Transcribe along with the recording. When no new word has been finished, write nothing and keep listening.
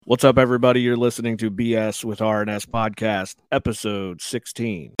What's up, everybody? You're listening to BS with RNS Podcast, episode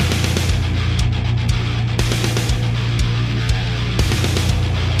 16.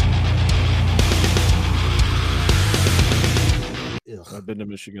 I've been to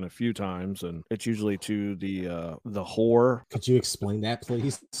Michigan a few times, and it's usually to the whore. Could you explain that,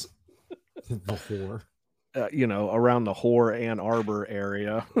 please? The whore. Around the whore Ann Arbor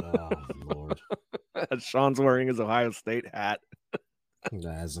area. Oh, Lord. Sean's wearing his Ohio State hat.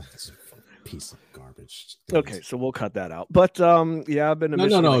 That's a piece of garbage. Okay, so we'll cut that out. But I've been to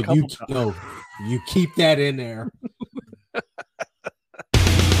Michigan a couple times. You keep that in there.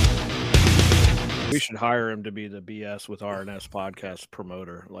 We should hire him to be the BS with RNS podcast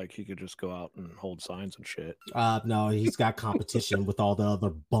promoter. Like, he could just go out and hold signs and shit. No, he's got competition with all the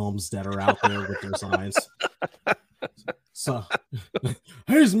other bums that are out there with their signs. So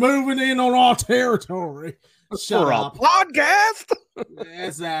he's moving in on our territory. Shut For up. A podcast?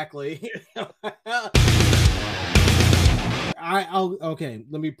 Exactly. Okay,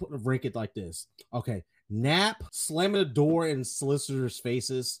 let me rank it like this. Okay, nap, slamming the door in solicitors'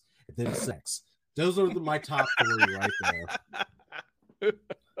 faces, and then sex. Those are my top three right there.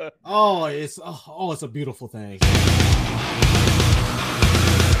 It's a beautiful thing.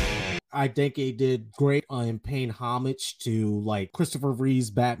 I think he did great on paying homage to like Christopher Reeve's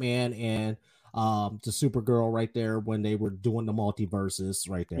Batman and the Supergirl right there when they were doing the multiverses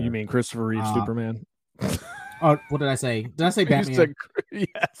right there. You mean Christopher Reeve Superman? What did I say? Did I say Batman? Said,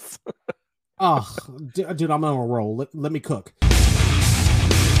 yes. Oh, dude, I'm on a roll. Let me cook.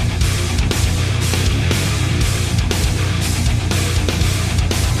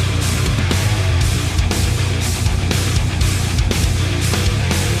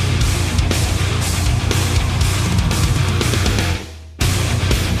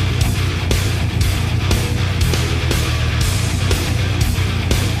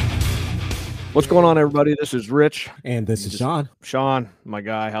 What's going on, everybody? This is Rich. And this is Sean. Sean, my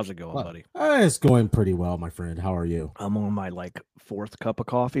guy. How's it going, buddy? It's going pretty well, my friend. How are you? I'm on my, fourth cup of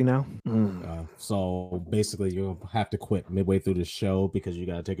coffee now. So basically, you'll have to quit midway through the show because you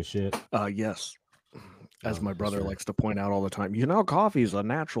got to take a shit? Yes. As my brother likes to point out all the time, coffee is a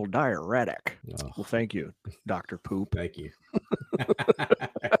natural diuretic. Well, thank you, Dr. Poop. Thank you.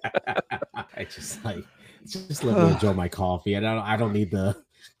 I just let me enjoy my coffee. I don't need the...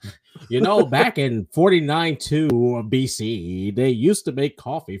 back in 49-2 BC, they used to make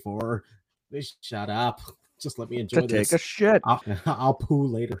coffee for... Shut up. Just let me enjoy this. Take a shit. I'll poo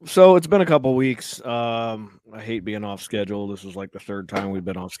later. So it's been a couple weeks. I hate being off schedule. This is like the third time we've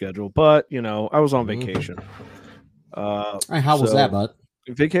been off schedule. But, I was on vacation. How was that, bud?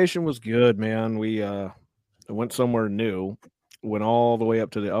 Vacation was good, man. We went somewhere new. Went all the way up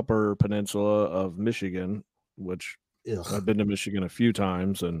to the upper peninsula of Michigan, which... Ugh. I've been to Michigan a few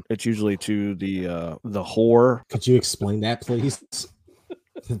times, and it's usually to the whore. Could you explain that, please?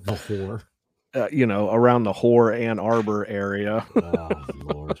 The whore. Around the whore Ann Arbor area. Oh,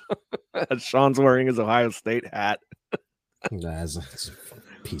 Lord. Sean's wearing his Ohio State hat. That's a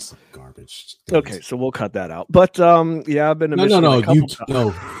piece of garbage. Okay, so we'll cut that out. But I've been to Michigan a couple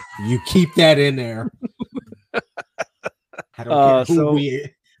times. You keep that in there. I don't care who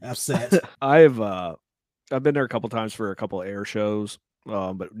we upset. I've been there a couple times for a couple air shows,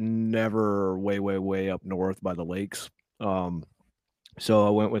 but never way up north by the lakes. So I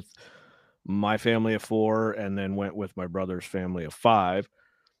went with my family of 4 and then went with my brother's family of 5.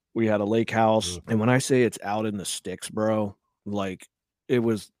 We had a lake house. And when I say it's out in the sticks, bro, it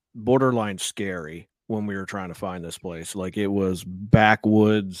was borderline scary when we were trying to find this place. It was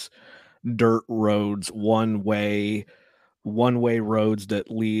backwoods, dirt roads, one-way roads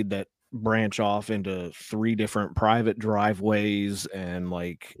that branch off into 3 different private driveways, and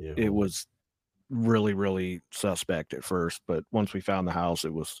it was really, really suspect at first, but once we found the house,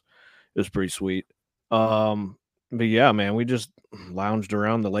 it was pretty sweet. But yeah, man, we just lounged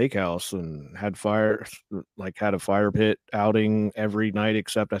around the lake house and had a fire pit outing every night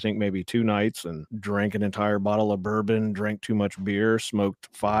except I think maybe 2 nights, and drank an entire bottle of bourbon, drank too much beer, smoked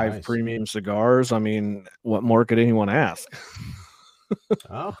 5 premium cigars. I mean, what more could anyone ask?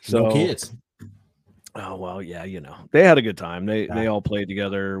 Oh, so, no kids. Oh, well, yeah, they had a good time. They all played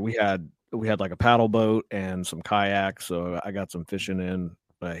together. We had like a paddle boat and some kayaks, so I got some fishing in.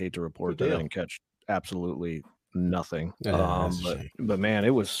 I hate to report that I didn't catch absolutely nothing. But man,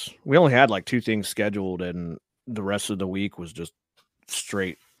 we only had 2 things scheduled, and the rest of the week was just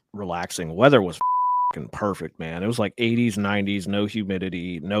straight relaxing. Weather was perfect, man. It was 80s, 90s, no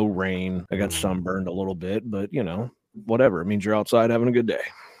humidity, no rain. I got sunburned a little bit, but whatever. It means you're outside having a good day.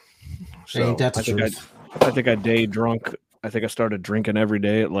 So Ain't that the truth? I think I day drunk I think I started drinking every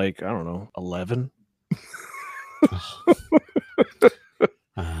day at like, I don't know, 11.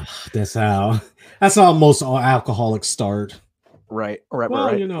 That's how most all alcoholics start. Right.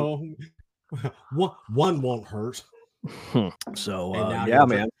 Well, you know, one won't hurt. So And now yeah,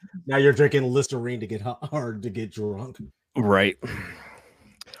 man. Now you're drinking Listerine to get hard to get drunk. Right.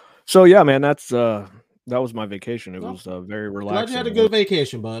 So yeah, man, that was my vacation. It was very relaxing. Glad you had a good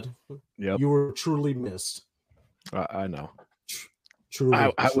vacation, bud. Yep. You were truly missed. I know. Truly,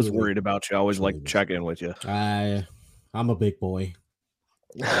 I was worried about you. I always like check in with you. I'm a big boy.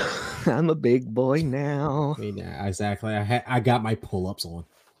 I'm a big boy now. Yeah, exactly. I got my pull-ups on.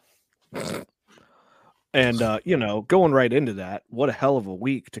 And you know, going right into that, what a hell of a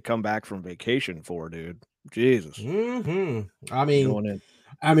week to come back from vacation for, dude. Jesus. Mm-hmm. I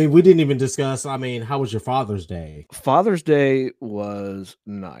mean, we didn't even discuss. I mean, how was your Father's Day? Father's Day was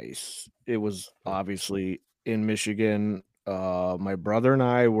nice. It was obviously in Michigan. My brother and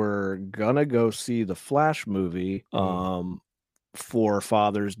I were gonna go see the Flash movie for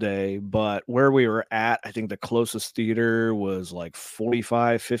Father's Day, but where we were at, I think the closest theater was like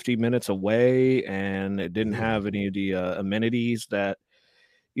 45, 50 minutes away, and it didn't have any of the amenities that,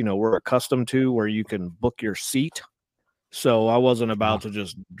 you know, we're accustomed to, where you can book your seat. So I wasn't about to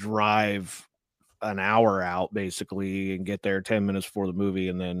just drive an hour out basically and get there 10 minutes before the movie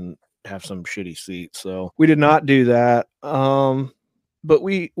and then have some shitty seat. So we did not do that. But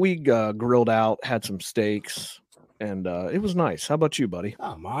we grilled out, had some steaks, and it was nice. How about you, buddy?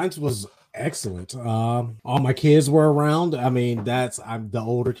 Mine was excellent. All my kids were around. I mean,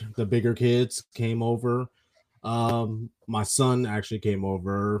 the bigger kids came over. My son actually came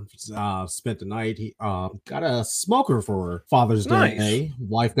over, spent the night. He got a smoker for Father's Day.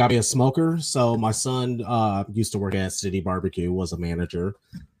 Wife got me a smoker. So my son used to work at City Barbecue, was a manager.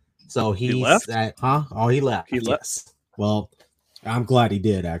 So he left? He left. He left. Yes. Well, I'm glad he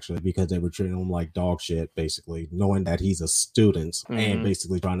did, actually, because they were treating him like dog shit, basically, knowing that he's a student and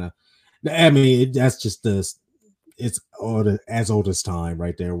basically trying to. I mean, that's just it's as old as time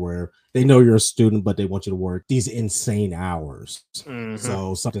right there, where they know you're a student, but they want you to work these insane hours.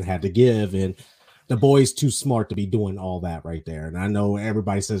 So something had to give, and the boy's too smart to be doing all that right there. And I know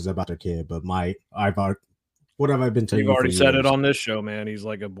everybody says about their kid, but what have I been telling you? You've already said it on this show, man. He's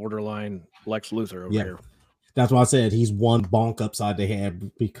like a borderline Lex Luthor over here. That's why I said he's one bonk upside the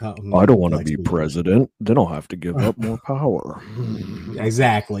head. I don't want to be president. Then I'll have to give up more power.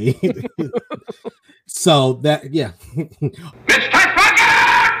 Exactly. So that, yeah.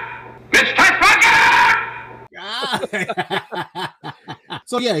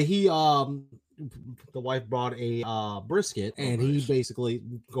 So yeah, the wife brought a brisket, and he basically,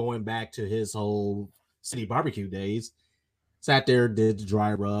 going back to his whole City Barbecue days, sat there, did the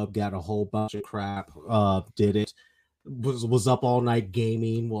dry rub, got a whole bunch of crap, did it, was up all night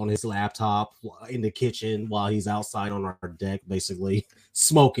gaming on his laptop in the kitchen while he's outside on our deck, basically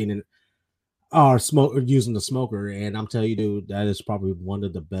smoking and using the smoker. And I'm telling you, dude, that is probably one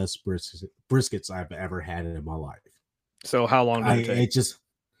of the best briskets I've ever had in my life. So how long did it take?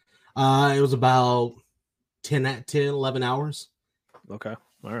 It was about 10, 11 hours. Okay.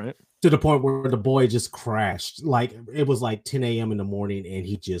 All right. To the point where the boy just crashed. Like, it was like 10 a.m. in the morning, and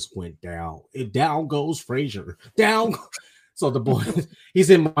he just went down. Down goes Frazier. Down. So the boy, he's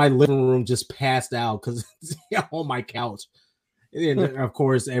in my living room, just passed out because on my couch. And of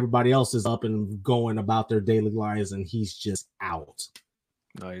course, everybody else is up and going about their daily lives, and he's just out.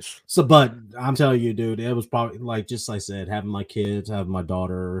 Nice. So, but I'm telling you, dude, it was probably like, just like I said, having my kids, having my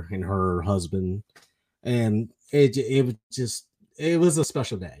daughter and her husband, and it was a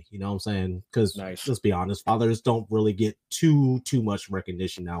special day, you know what I'm saying? Because let's be honest, fathers don't really get too much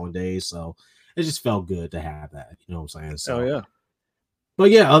recognition nowadays, so it just felt good to have that, you know what I'm saying? So, yeah.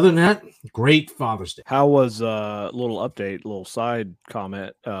 But yeah, other than that, great Father's Day. How was little update, little side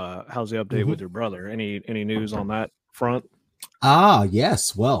comment? How's the update with your brother? Any news on that front?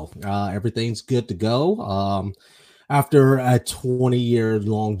 Yes. Well, everything's good to go. After a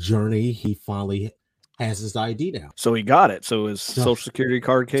 20-year-long journey, he finally has his ID now. So he got it. So his Social Security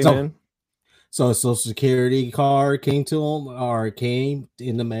card came in? So his Social Security card came to him, or came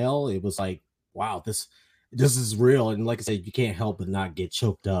in the mail. It was like, wow, this is real. And like I said, you can't help but not get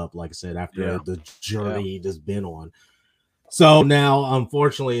choked up, like I said, after the journey that's been on. So now,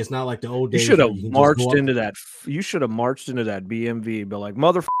 unfortunately, it's not like the old days. You should have marched into that. You should have marched into that BMV, but like,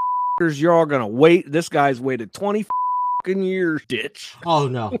 motherfuckers, you're all gonna wait. This guy's waited 20 years, ditch. Oh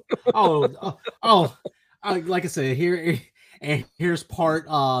no. Like I said, here's part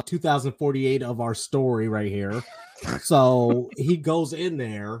 2048 of our story right here. So he goes in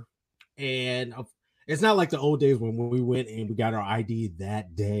there, and It's not like the old days when we went and we got our ID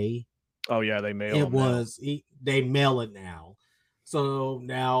that day. Oh yeah, they mail them now. They mail it now. So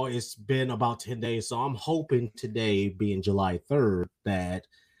now it's been about 10 days. So I'm hoping today, being July 3rd, that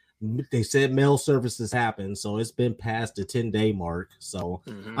they said mail services happen. So it's been past the 10-day mark. So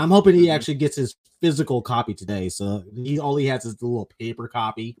I'm hoping he actually gets his physical copy today. So all he has is the little paper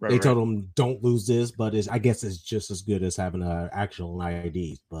copy. They told him don't lose this, but I guess it's just as good as having an actual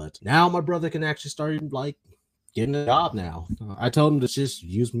ID. But now my brother can actually start like getting a job now. I told him to just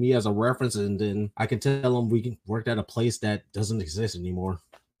use me as a reference, and then I can tell him we can work at a place that doesn't exist anymore.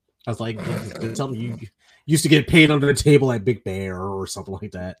 I was like, something you used to get paid under the table at Big Bear or something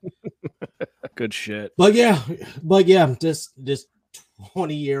like that. Good shit. But yeah, this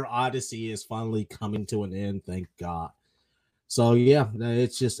 20-year odyssey is finally coming to an end, thank God. So yeah, it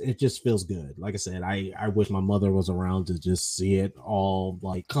just feels good. Like I said, I wish my mother was around to just see it all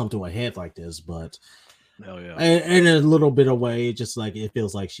like come to a head like this, but hell yeah. In a little bit of way, just like it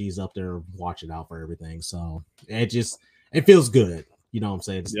feels like she's up there watching out for everything. So it feels good. You know what I'm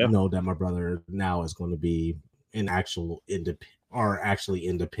saying? Yeah. Know that my brother now is going to be actually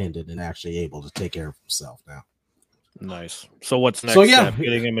independent and actually able to take care of himself now. Nice. So what's next? So yeah,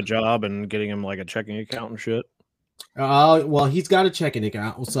 getting him a job and getting him like a checking account and shit. Well, he's got a checking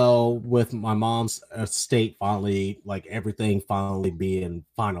account. So with my mom's estate finally, like everything finally being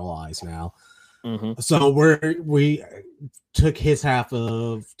finalized now. So we took his half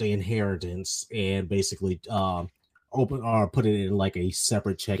of the inheritance and basically put it in like a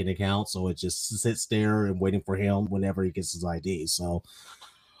separate checking account, so it just sits there and waiting for him whenever he gets his ID. So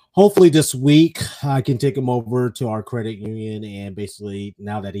hopefully this week I can take him over to our credit union, and basically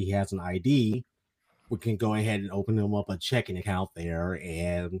now that he has an ID, we can go ahead and open him up a checking account there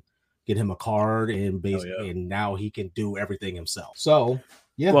and get him a card, and basically and now he can do everything himself. So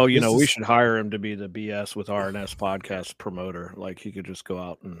yeah. Well, we should hire him to be the BS with RNS podcast promoter. Like he could just go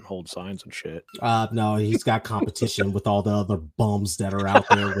out and hold signs and shit. No, he's got competition with all the other bums that are out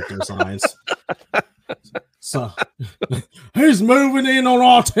there with their signs. So he's moving in on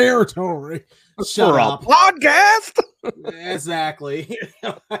our territory. Shut up. Podcast. Exactly.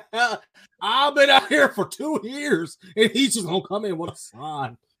 I've been out here for 2 years, and he's just gonna come in with a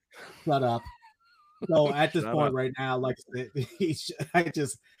sign. Shut up. So at this point right now, like I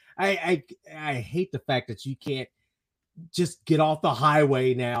said, I hate the fact that you can't just get off the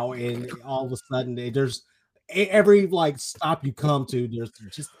highway now, and all of a sudden there's every like stop you come to, there's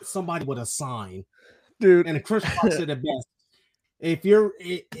just somebody with a sign, dude. And Chris Rock said it best: if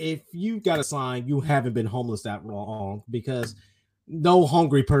you got a sign, you haven't been homeless that long, because no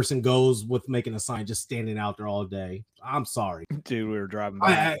hungry person goes with making a sign just standing out there all day. I'm sorry, dude. We were driving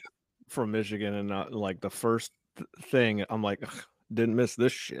back from Michigan, and like the first thing, I'm like, didn't miss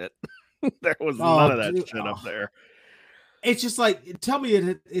this shit. There was none of that shit up there. It's just like, tell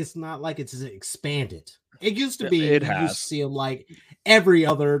me it's not like it's expanded. It used to be you used to see them like every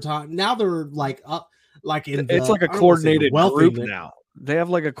other time. Now they're like up, like it's like a coordinated group now. They have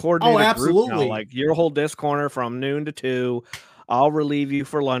like a coordinated group now. Like you'll hold this corner from noon to 2. I'll relieve you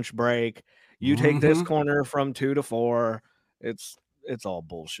for lunch break. You take this corner from 2 to 4. It's all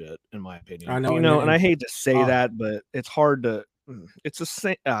bullshit, in my opinion. I know, and I hate to say that, but it's hard to. It's the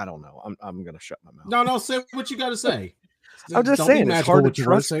same. I don't know. I'm gonna shut my mouth. No, say what you got to say. I'm just saying it's hard to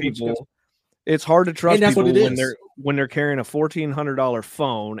trust people. It's hard to trust people when they're carrying a $1,400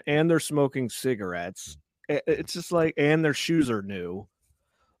 phone and they're smoking cigarettes. It's just like, and their shoes are new.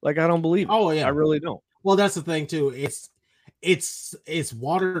 Like, I don't believe it. Oh yeah, I really don't. Well, that's the thing too. It's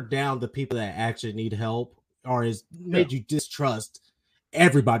watered down the people that actually need help, or is made you distrust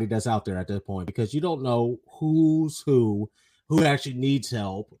everybody that's out there at that point, because you don't know who actually needs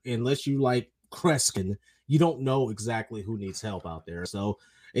help unless you like Kreskin. You don't know exactly who needs help out there. So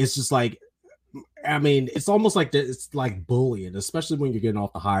it's just like, I mean, it's almost like it's like bullying, especially when you're getting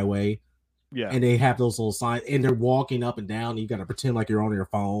off the highway. Yeah. And they have those little signs, and they're walking up and down. And you got to pretend like you're on your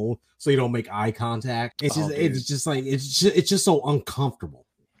phone so you don't make eye contact. It's just so uncomfortable.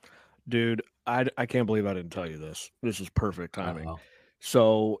 Dude, I can't believe I didn't tell you this. This is perfect timing.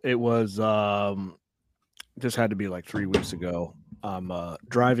 So it was this had to be like 3 weeks ago. I'm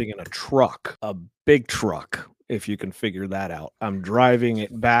driving in a truck, a big truck, if you can figure that out. I'm driving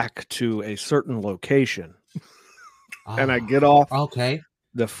it back to a certain location. And I get off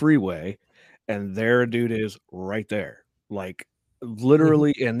the freeway, and there a dude is right there. Like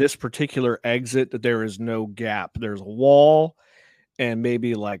literally in this particular exit, that there is no gap. There's a wall and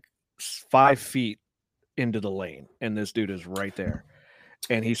maybe like 5 feet into the lane, and this dude is right there.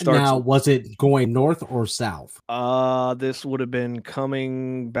 and he starts. Now, was it going north or south? This would have been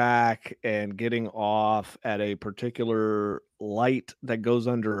coming back and getting off at a particular light that goes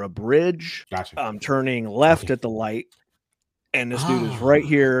under a bridge. Gotcha. I'm turning left Okay. at the light, and this dude is right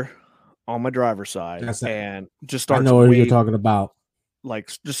here on my driver's side, and just starts. I know what you're talking about.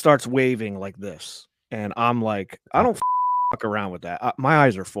 Like, just starts waving like this, and I'm like, I don't fuck around with that. My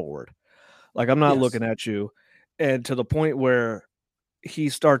eyes are forward, like I'm not looking at you, and to the point where he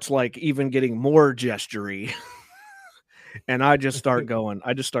starts like even getting more gestury. And I just start going,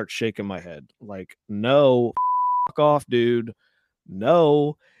 I just start shaking my head like, no, fuck off, dude.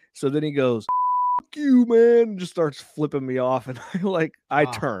 No. So then he goes, fuck you, man. Just starts flipping me off. And I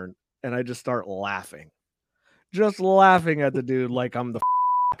turn and I just start laughing. Just laughing at the dude like I'm the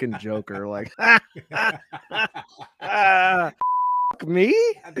fucking Joker. Like, fuck me?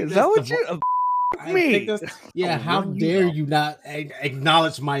 Is that what you me? Yeah, how dare you not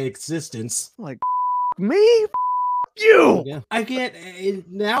acknowledge my existence? Like, me? You. Yeah. I get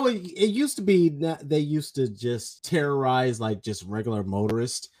now. It used to be they used to just terrorize like just regular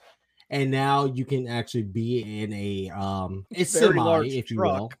motorists, and now you can actually be in a semi, if you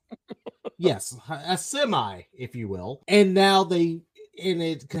will. Yes, a semi, if you will. And now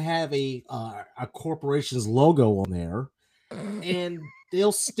it can have a corporation's logo on there, and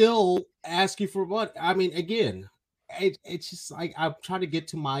they'll still ask you for what. I mean, again, it's just like I'm trying to get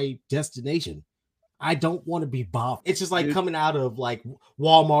to my destination. I don't want to be bothered. It's just like coming out of like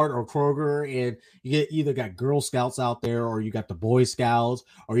Walmart or Kroger, and you either got Girl Scouts out there, or you got the Boy Scouts,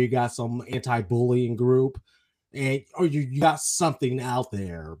 or you got some anti-bullying group, or you got something out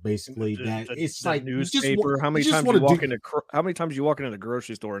there basically it's like newspaper. How many times you walk into the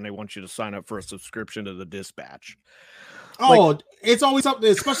grocery store and they want you to sign up for a subscription to the Dispatch? Oh, it's always something,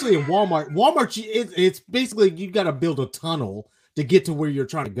 especially in Walmart. It's basically you got to build a tunnel to get to where you're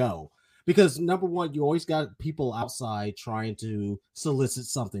trying to go. Because number one, you always got people outside trying to solicit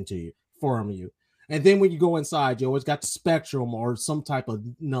something from you. And then when you go inside, you always got the Spectrum or some type of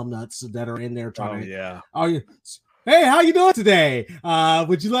numbnuts that are in there trying hey, how you doing today?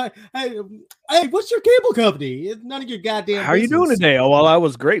 Would you like hey, what's your cable company? It's none of your goddamn How are you doing today? Oh, well, I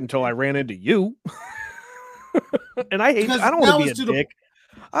was great until I ran into you. And I don't want to be a dick.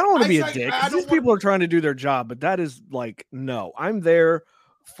 I don't want to be a dick. These people are trying to do their job, but that is like, no, I'm there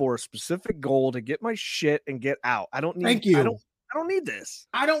for a specific goal to get my shit and get out. I don't need. Thank you. I don't need this.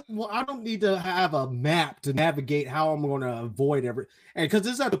 I don't need to have a map to navigate how I'm going to avoid and because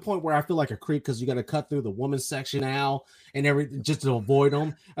this is at the point where I feel like a creep because you got to cut through the women's section now and everything just to avoid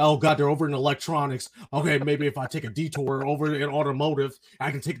them. Oh God, they're over in electronics. Okay, maybe if I take a detour over in automotive,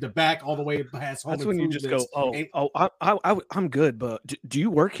 I can take the back all the way past home. That's when you just go, I'm good, but do you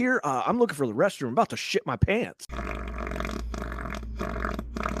work here? I'm looking for the restroom. I'm about to shit my pants.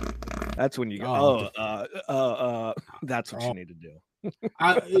 That's when you go, that's what you need to do.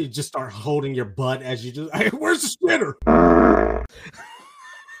 I just start holding your butt as you just, hey, where's the spitter? I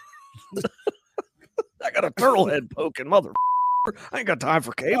got a turtle head poking, mother. I ain't got time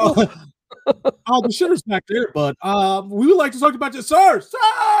for cable. The shitter's back there, but we would like to talk about this, sir.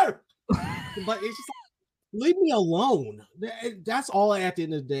 But it's just like, leave me alone. That's all at the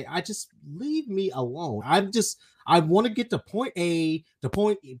end of the day. I just leave me alone. I want to get to point A to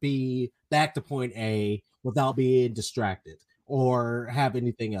point B, back to point A without being distracted or have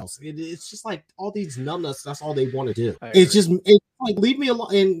anything else. It's just like all these numbnuts. That's all they want to do. It's like, leave me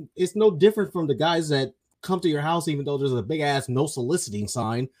alone. And it's no different from the guys that come to your house, even though there's a big ass no soliciting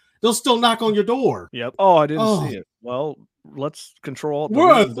sign. They'll still knock on your door. Yep. Oh, I didn't see it. Well, let's control.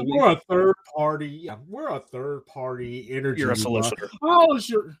 We're a third party. Yeah, we're a third party energy. You're a solicitor. Oh,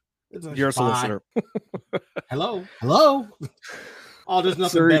 sure. You're a solicitor. Hello. Oh, there's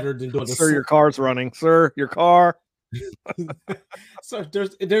nothing better than doing this. Sir, your car's running. Sir, your car. So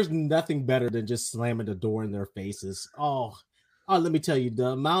there's nothing better than just slamming the door in their faces. Oh, let me tell you the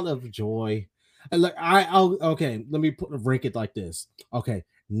amount of joy. Okay, let me rank it like this. Okay,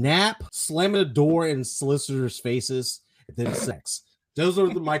 nap, slamming the door in solicitors' faces, and then sex. Those are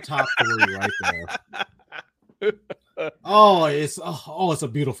my top 3 right there. It's a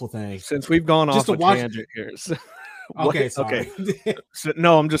beautiful thing. Since we've gone off a tangent here. Okay, sorry. Okay.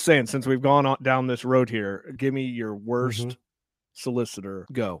 No, I'm just saying, since we've gone down this road here, give me your worst solicitor.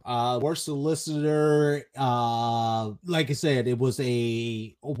 Go. Worst solicitor. Like I said, it was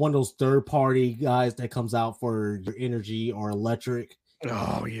one of those third party guys that comes out for your energy or electric.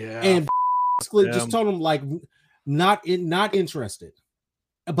 Oh yeah. And basically just told him like not interested.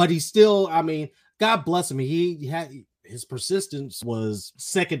 But he still, I mean, God bless him. He had his persistence was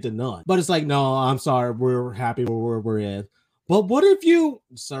second to none. But it's like, no, I'm sorry, we're happy where we're at. But what if you,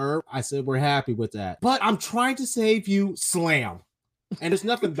 sir? I said we're happy with that. But I'm trying to save you. Slam. And there's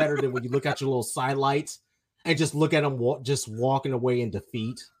nothing better than when you look at your little sidelights and just look at them just walking away in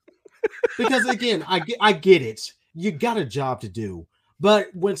defeat. Because again, I get it. You got a job to do.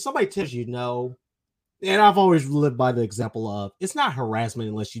 But when somebody tells you no, and I've always lived by the example of it's not harassment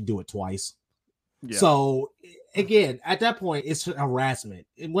unless you do it twice. Yeah. So again, at that point, it's harassment.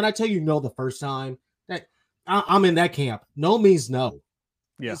 And when I tell you no the first time, that I'm in that camp. No means no.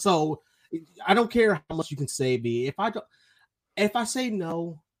 Yeah. So I don't care how much you can say me. If I say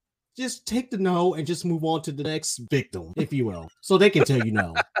no, just take the no and just move on to the next victim, if you will, so they can tell you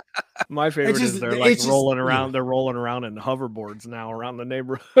no. My favorite is they're like rolling around. Yeah. They're rolling around in hoverboards now around the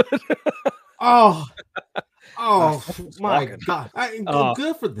neighborhood. oh my God!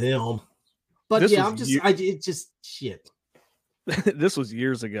 Good for them. But yeah, it's just shit. This was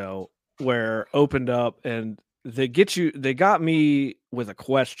years ago where opened up and they got me with a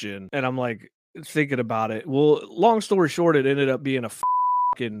question and I'm like thinking about it. Well, long story short, it ended up being a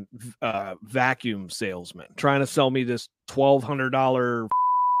fucking vacuum salesman trying to sell me this $1,200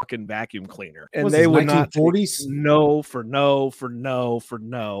 fucking vacuum cleaner. And they would not take no for no for no for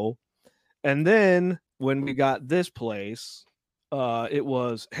no. And then when we got this place, it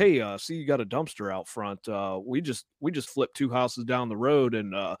was, hey, see, you got a dumpster out front. We just flipped 2 houses down the road,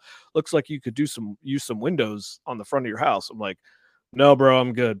 and looks like you could use some windows on the front of your house. I'm like, no, bro,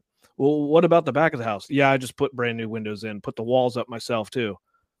 I'm good. Well, what about the back of the house? Yeah, I just put brand new windows in, put the walls up myself too.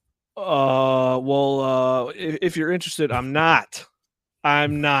 If you're interested, I'm not.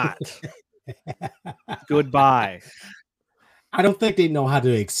 Goodbye. I don't think they know how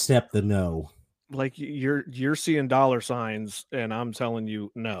to accept the no. Like you're seeing dollar signs and I'm telling you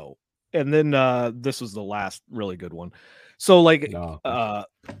no. And then this was the last really good one. So like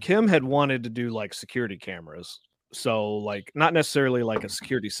Kim had wanted to do like security cameras. So like not necessarily like a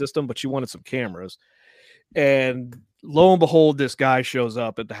security system, but she wanted some cameras. And lo and behold, this guy shows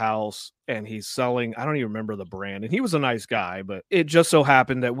up at the house and he's selling, I don't even remember the brand. And he was a nice guy, but it just so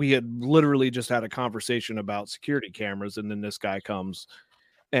happened that we had literally just had a conversation about security cameras. And then this guy comes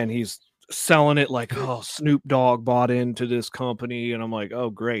and he's selling it like, oh, Snoop Dogg bought into this company. And I'm like, oh,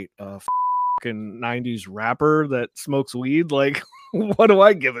 great. Fucking 90s rapper that smokes weed. Like, what do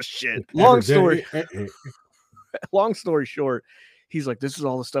I give a shit? Long story short, he's like, this is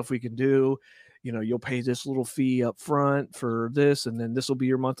all the stuff we can do. You know, you'll pay this little fee up front for this, and then this will be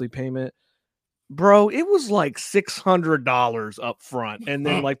your monthly payment. Bro, it was like $600 up front. And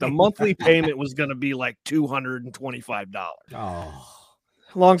then like the monthly payment was going to be like $225. Oh.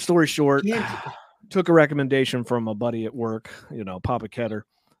 Long story short, took a recommendation from a buddy at work, you know, Papa Ketter,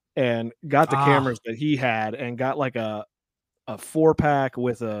 and got the cameras that he had and got like a 4-pack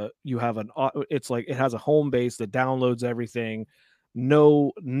with it's like it has a home base that downloads everything.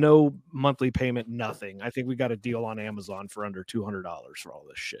 No monthly payment, nothing. I think we got a deal on Amazon for under $200 for all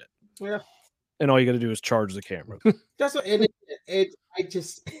this shit. Yeah. And all you got to do is charge the camera. That's what, and I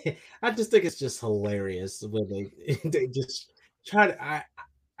just think it's just hilarious when they just try to.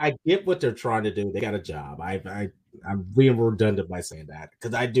 I get what they're trying to do. They got a job. I'm being redundant by saying that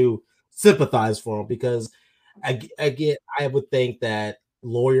because I do sympathize for them because I would think that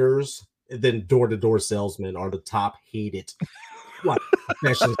lawyers and then door-to-door salesmen are the top hated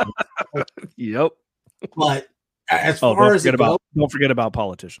professions. Yep. But as far as don't forget about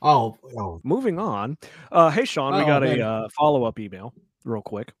politicians. Oh. Moving on. Hey Sean, we got a follow-up email real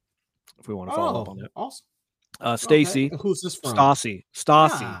quick if we want to follow up on that. Awesome. Stacy. Okay. Who's this from? Stassi.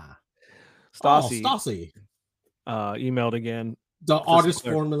 Stassi. Emailed again. The artist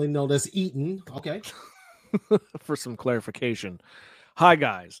formerly known as Eaton. Okay. For some clarification. Hi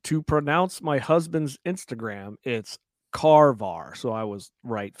guys. To pronounce my husband's Instagram, it's Carvar. So I was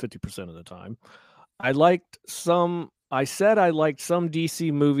right 50% of the time. I said I liked some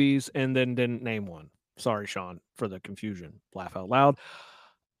DC movies and then didn't name one. Sorry, Sean, for the confusion. Laugh out loud.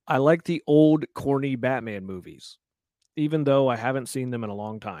 I like the old corny Batman movies, even though I haven't seen them in a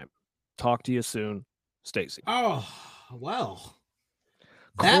long time. Talk to you soon, Stacy. Oh, well.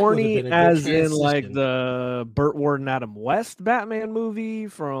 Corny as in like the Burt Ward and Adam West Batman movie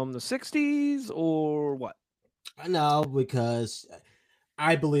from the 60s or what? No, because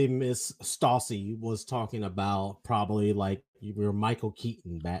I believe Miss Stassi was talking about probably like your Michael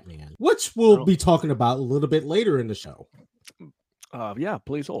Keaton Batman, which we'll be talking about a little bit later in the show. Yeah,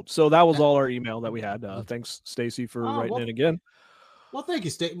 please hold. So that was all our email that we had. Thanks, Stacy, for writing in again. Well, thank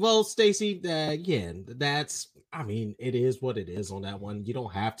you, Well, Stacy, again, it is what it is on that one. You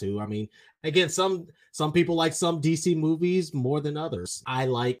don't have to. I mean, again, some people like some DC movies more than others. I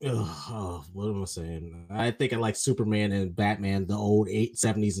like, what am I saying? I think I like Superman and Batman, the old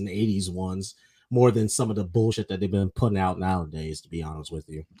 70s and 80s ones, more than some of the bullshit that they've been putting out nowadays, to be honest with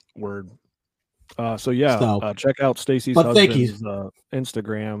you. Word. Check out Stacy's husband's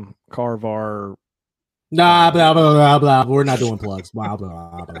Instagram, Carvar. Nah, blah, blah, blah, blah. We're not doing plugs. Blah,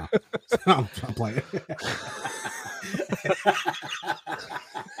 blah, blah. I'm playing.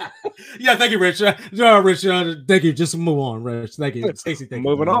 Yeah, thank you, Rich. Rich, thank you. Just move on, Rich. Thank you. Stacey, thank you.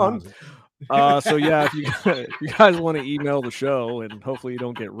 Moving on. If you guys want to email the show and hopefully you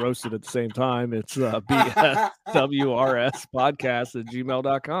don't get roasted at the same time, it's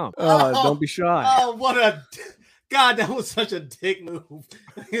bswrspodcast@gmail.com. Don't be shy. Oh, what a God, that was such a dick move.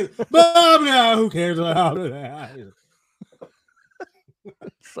 Who cares?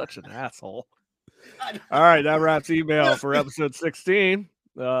 Such an asshole. All right, that wraps email for episode 16.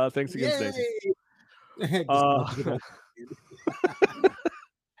 Thanks again, Stacey.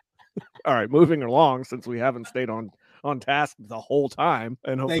 All right, moving along since we haven't stayed on task the whole time,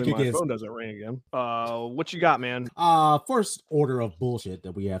 and hopefully my phone doesn't ring again. What you got, man? First order of bullshit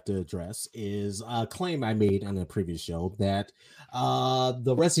that we have to address is a claim I made on the previous show that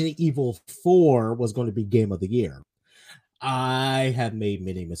the Resident Evil 4 was going to be Game of the Year. I have made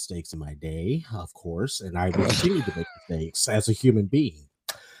many mistakes in my day, of course, and I will continue to make mistakes as a human being.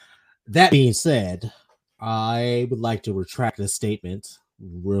 That being said, I would like to retract the statement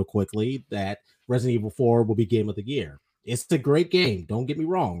real quickly that Resident Evil 4 will be Game of the Year. It's a great game. Don't get me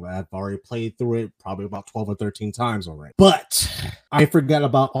wrong. I've already played through it probably about 12 or 13 times already. But I forgot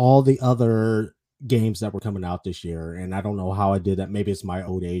about all the other games that were coming out this year. And I don't know how I did that. Maybe it's my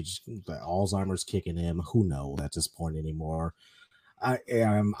old age. The Alzheimer's kicking in. Who knows at this point anymore.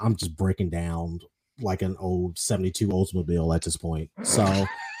 I'm just breaking down like an old 72 Oldsmobile at this point. So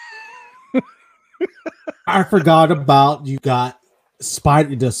I forgot about you got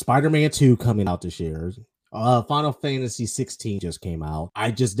the Spider-Man 2 coming out this year. Final Fantasy 16 just came out.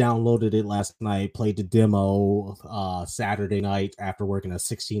 I just downloaded it last night, played the demo Saturday night after working a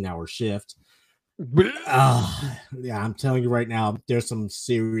 16-hour shift. Yeah, I'm telling you right now, there's some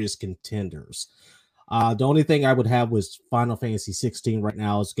serious contenders. The only thing I would have was Final Fantasy 16 right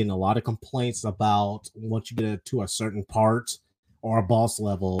now is getting a lot of complaints about once you get to a certain part or a boss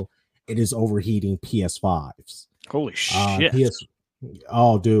level, it is overheating PS5s. Holy shit.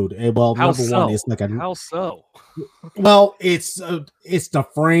 Oh, dude. Well, how number so? One, it's like how so? Well, it's the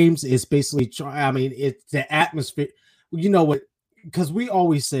frames. It's basically, I mean, it's the atmosphere. You know what? Because we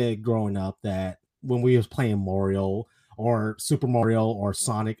always said growing up that when we was playing Mario or Super Mario or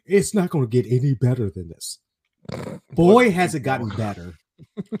Sonic, it's not going to get any better than this. Boy, has it gotten better.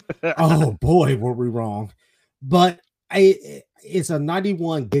 Oh boy, were we wrong. But it's a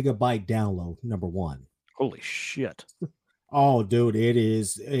 91 gigabyte download. Number one. Holy shit. Oh, dude, it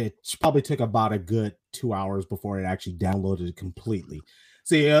is. It probably took about a good 2 hours before it actually downloaded it completely.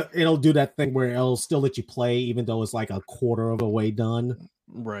 See, it'll do that thing where it'll still let you play, even though it's like a quarter of the way done.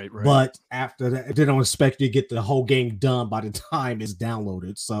 Right. But after that, they don't expect you to get the whole game done by the time it's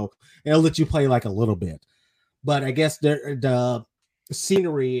downloaded. So it'll let you play like a little bit. But I guess the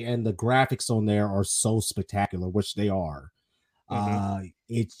scenery and the graphics on there are so spectacular, which they are. Mm-hmm.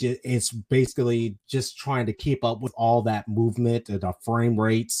 It's basically just trying to keep up with all that movement and the frame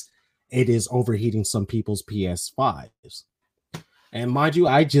rates. It is overheating some people's PS5s. And mind you,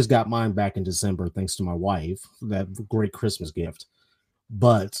 I just got mine back in December thanks to my wife. That great Christmas gift.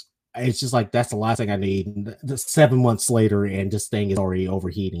 But it's just like that's the last thing I need. 7 months later, and this thing is already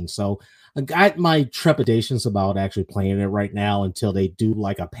overheating. So I got my trepidations about actually playing it right now until they do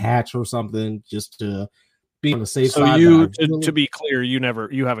like a patch or something, just to be on the safe side. So to be clear,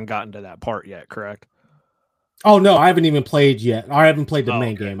 you haven't gotten to that part yet, correct? Oh no, I haven't even played yet. I haven't played the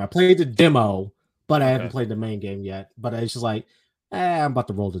main game. I played the demo, but I haven't played the main game yet. But it's just like, I'm about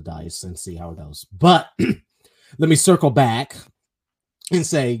to roll the dice and see how it goes. But let me circle back and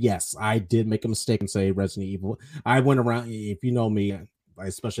say, yes, I did make a mistake and say Resident Evil. I went around, if you know me,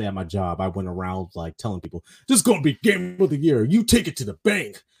 especially at my job, I went around like telling people, this is going to be Game of the Year. You take it to the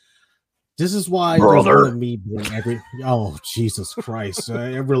bank. This is why me doing every. Oh, Jesus Christ.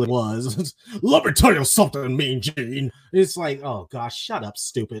 It really was. Let me tell you something, Mean Gene. It's like, oh, gosh, shut up,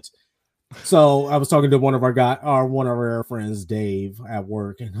 stupid. So I was talking to one of our friends, Dave, at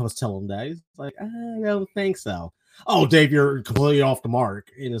work, and I was telling him that. He's like, I don't think so. Oh, Dave, you're completely off the mark.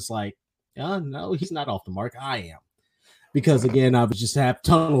 And it's like, no, he's not off the mark. I am. Because, again, I would just have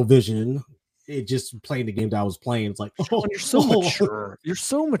tunnel vision it just playing the game that I was playing. It's like, Sean, you're so mature. You're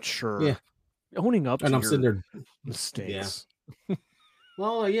so mature. Yeah. Owning up and to I'm sitting your there. mistakes. Yeah.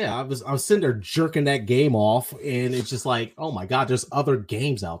 Well, yeah, I was sitting there jerking that game off, and it's just like, oh my god, there's other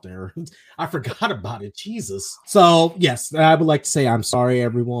games out there. I forgot about it. Jesus. So yes, I would like to say I'm sorry,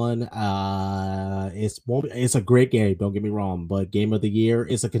 everyone. It's a great game. Don't get me wrong, but Game of the Year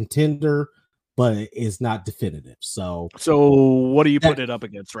is a contender, but it's not definitive. So what are you putting it up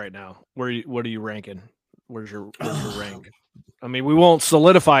against right now? What are you ranking? Where's your rank? I mean, we won't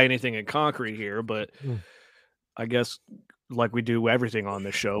solidify anything in concrete here, but I guess like we do everything on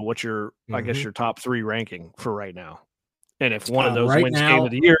this show, what's your I guess your top 3 ranking for right now? And if one of those wins Game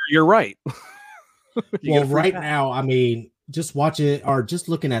of the Year, you're right. Well, right now, I mean, just watch it or just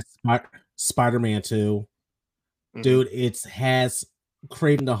looking at Spider-Man 2, dude, it has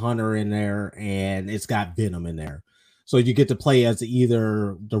Kraven the Hunter in there and it's got Venom in there. So you get to play as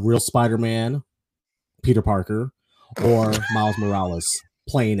either the real Spider-Man, Peter Parker, or Miles Morales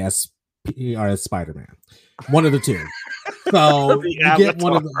playing as Spider-Man. One of the two. So you get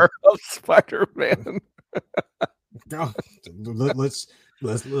one of Spider-Man.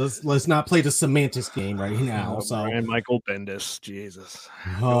 Let's not play the semantics game right now. And Michael Bendis, Jesus.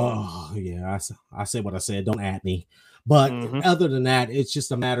 Oh yeah, I said what I said. Don't at me. But other than that, it's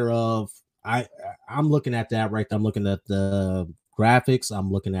just a matter of I'm looking at that right there. I'm looking at the graphics.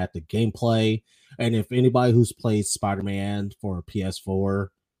 I'm looking at the gameplay. And if anybody who's played Spider-Man for PS4,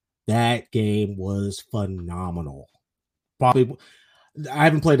 that game was phenomenal. Probably, I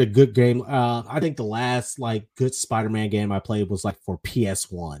haven't played a good game. I think the last like good Spider-Man game I played was like for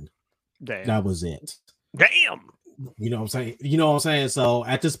PS1. Damn. That was it. Damn. You know what I'm saying? So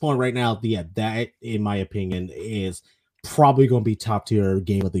at this point right now, yeah, that in my opinion is probably going to be top tier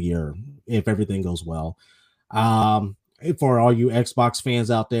Game of the Year if everything goes well. For all you Xbox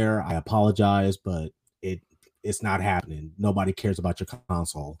fans out there, I apologize, but it's not happening. Nobody cares about your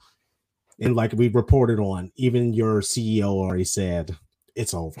console. And like we reported on, even your CEO already said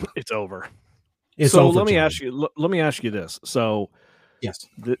it's over. It's over. It's so over. Let me ask you this. So yes,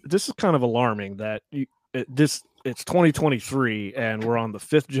 this is kind of alarming that it's 2023 and we're on the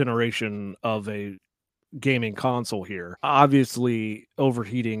 5th generation of a gaming console here. Obviously,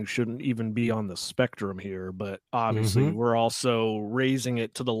 overheating shouldn't even be on the spectrum here, but obviously we're also raising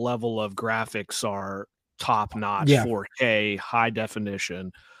it to the level of graphics are top-notch, 4K, high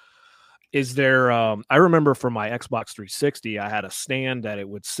definition. Is there I remember for my Xbox 360, I had a stand that it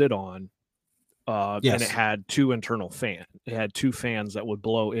would sit on, and it had 2 internal fans. It had 2 fans that would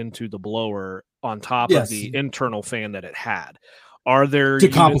blow into the blower on top of the internal fan that it had. Are there to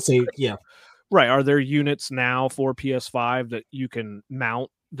compensate? Yeah. Right. Are there units now for PS5 that you can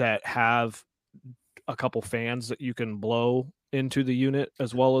mount that have a couple fans that you can blow into the unit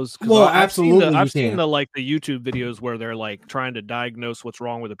as well as? Well, absolutely. I've seen the YouTube videos where they're like trying to diagnose what's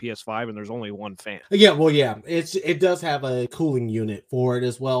wrong with a PS5 and there's only 1 fan. Yeah. Well, yeah, it does have a cooling unit for it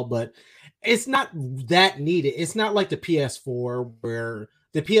as well, but it's not that needed. It's not like the PS4 where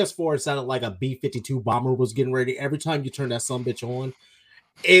the PS4 sounded like a B-52 bomber was getting ready. Every time you turn that sumbitch on,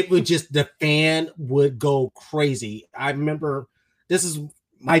 it would just, the fan would go crazy. I remember, this is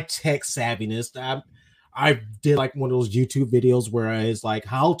my tech savviness. I did like one of those YouTube videos where it's like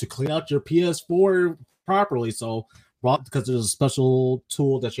how to clean out your PS4 properly. So because there's a special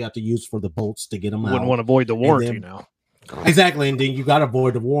tool that you have to use for the bolts to get them out. Wouldn't want to void the warranty now. Exactly, and then you got to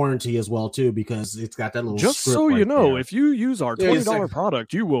avoid the warranty as well too, because it's got that little. Just so you know, if you use our $20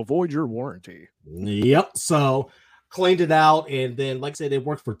 product, you will void your warranty. Yep. So cleaned it out, and then, like I said, it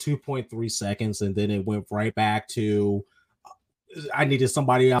worked for 2.3 seconds, and then it went right back to. I needed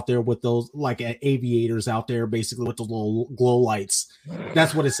somebody out there with those like aviators out there, basically with the little glow lights.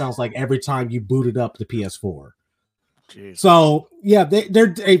 That's what it sounds like every time you booted up the PS4. Jeez. So yeah,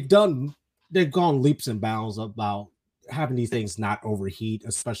 they've gone leaps and bounds about having these things not overheat,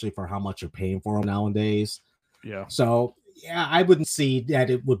 especially for how much you're paying for them nowadays. Yeah. So yeah, I wouldn't see that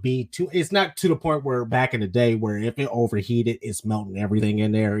it would be too. It's not to the point where back in the day where if it overheated, it's melting everything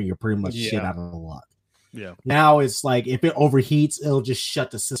in there. You're pretty much shit out of the luck. Yeah. Now it's like if it overheats, it'll just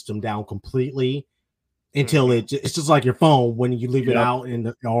shut the system down completely until it's just like your phone when you leave it out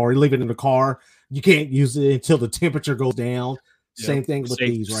or leave it in the car. You can't use it until the temperature goes down. Same thing with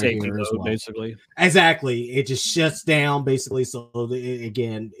these right here as well. Basically. Exactly. It just shuts down basically. So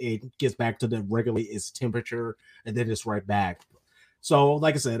it gets back to the regular its temperature and then it's right back. So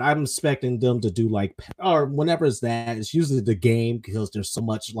like I said, I'm expecting them to do like, or whenever it's that, it's usually the game because there's so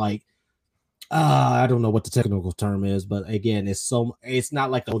much like, I don't know what the technical term is, but again, it's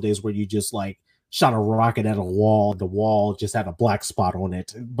not like the old days where you just like shot a rocket at a wall. The wall just had a black spot on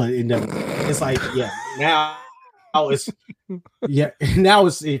it, but it's like, yeah, now it's now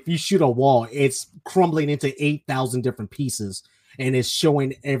it's if you shoot a wall, it's crumbling into 8,000 different pieces, and it's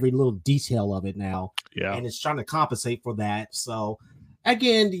showing every little detail of it now. Yeah, and it's trying to compensate for that. So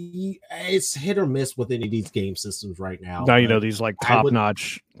again, it's hit or miss with any of these game systems right now. now you know these like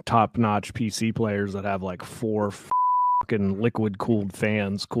top-notch PC players that have like 4 fucking liquid cooled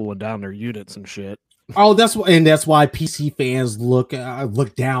fans cooling down their units and shit. Oh, that's why PC fans look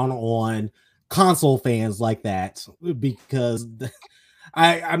down on console fans like that, because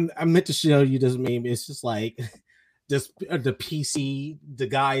I meant to show you this meme. It's just like this the PC, the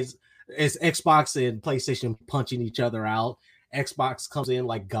guys, it's Xbox and PlayStation punching each other out. Xbox comes in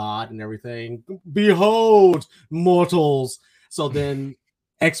like God and everything. Behold, mortals. So then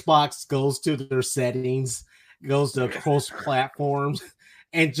Xbox goes to their settings, goes to cross platforms,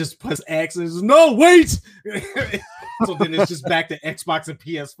 and just puts X's. No, wait. So then it's just back to Xbox and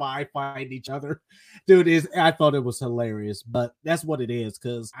PS5 fighting each other. Dude, I thought it was hilarious, but that's what it is,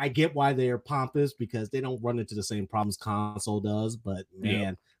 because I get why they're pompous, because they don't run into the same problems console does. But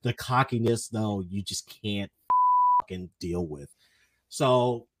man, the cockiness, though, you just can't fucking deal with.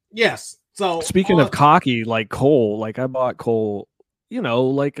 So yes. So speaking of cocky, like Cole, like I bought Cole, you know,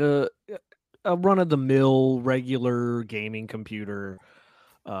 like a run-of-the-mill regular gaming computer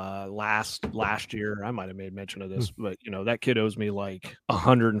last year. I might have made mention of this, but you know, that kid owes me like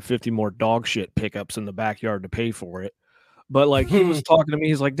 150 more dog shit pickups in the backyard to pay for it. But like he was talking to me,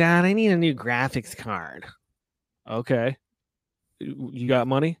 he's like, Dad, I need a new graphics card. Okay, you got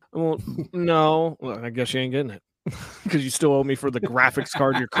money? Well, no. Well, I guess you ain't getting it, because you still owe me for the graphics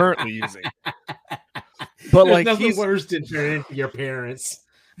card you're currently using. But like, nothing worse than turn into your parents.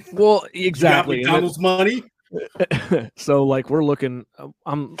 Well, exactly. McDonald's money. So like we're looking,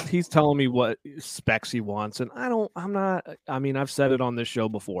 he's telling me what specs he wants, and I mean, I've said it on this show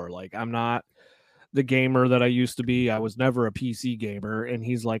before, like I'm not the gamer that I used to be. I was never a PC gamer. And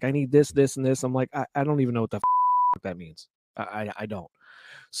he's like, I need this, and this. I'm like, I don't even know what the that means. I don't.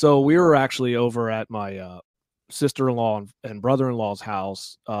 So we were actually over at my sister-in-law and brother-in-law's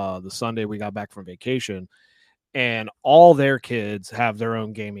house the Sunday we got back from vacation, and all their kids have their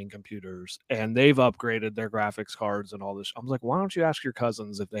own gaming computers, and they've upgraded their graphics cards and all this. I was like, why don't you ask your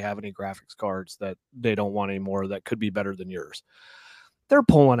cousins if they have any graphics cards that they don't want anymore that could be better than yours? They're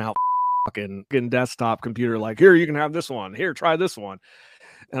pulling out fucking desktop computer, like, here, you can have this one. Here, try this one.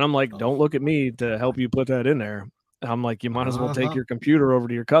 And I'm like, don't look at me to help you put that in there. I'm like, you might as well take your computer over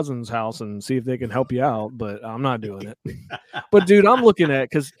to your cousin's house and see if they can help you out, but I'm not doing it. But dude, I'm looking at,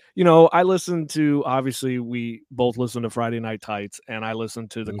 because, you know, I listen to, obviously we both listen to Friday Night Tights, and I listen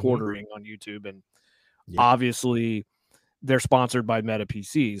to the Quartering on YouTube, and obviously they're sponsored by Meta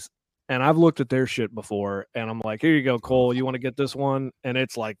PCs, and I've looked at their shit before, and I'm like, here you go, Cole, you want to get this one? And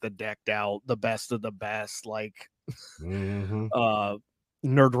it's like the decked out, the best of the best, like nerdrotic.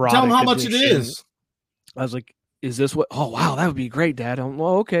 Tell them how much it is. I was like, is this what? Oh, wow, that would be great, Dad.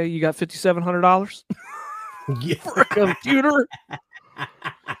 Well, okay, you got $5,700 for a computer,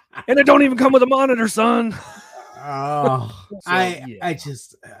 and it don't even come with a monitor, son. Oh, so, I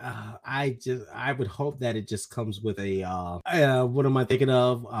would hope that it just comes with a what am I thinking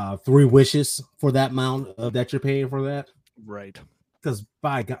of? 3 wishes for that amount that you're paying for that, right? Because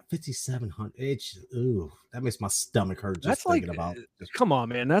by God, $5,700. That makes my stomach hurt just thinking about. Come on,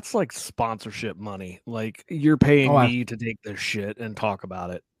 man, that's like sponsorship money. Like, you're paying me to take this shit and talk about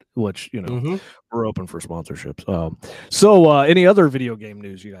it, which, you know, we're open for sponsorships. So any other video game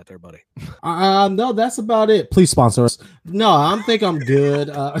news you got there, buddy? No, that's about it. Please sponsor us. No, I think I'm good.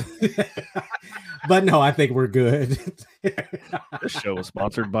 But no, I think we're good. This show is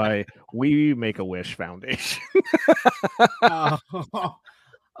sponsored by We Make-A-Wish Foundation.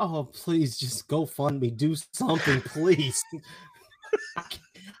 Oh, please just go fund me. Do something, please.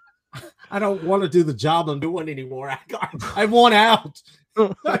 I don't want to do the job I'm doing anymore. I want out.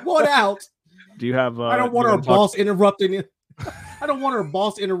 I want out. Do you have? I don't want our boss interrupting it. I don't want our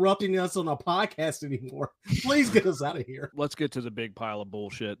boss interrupting us on a podcast anymore. Please get us out of here. Let's get to the big pile of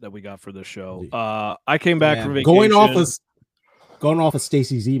bullshit that we got for this show. I came back from vacation. Going off of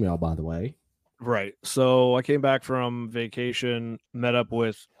Stacy's email, by the way. Right. So I came back from vacation, met up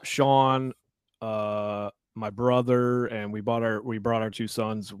with Sean, my brother, and we brought our 2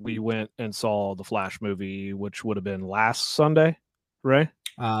 sons. We went and saw the Flash movie, which would have been last Sunday, right?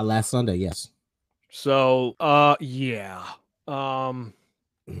 Last Sunday, yes. So, yeah.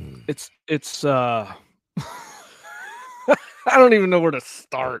 It's I don't even know where to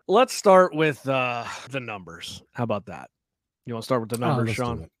start. Let's start with the numbers. How about that? You want to start with the numbers,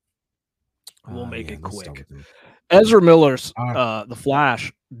 Sean? We'll make Yeah, it let's start quick. with him. Ezra Miller's All right. The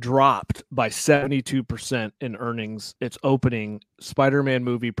Flash dropped by 72% in earnings. Its opening Spider-Man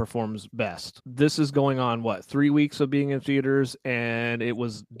movie performs best. This is going on 3 weeks of being in theaters, and it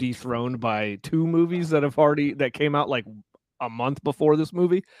was dethroned by 2 movies that came out like a month before this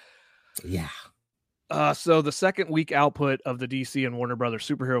movie. Yeah. So the second week output of the DC and Warner Brothers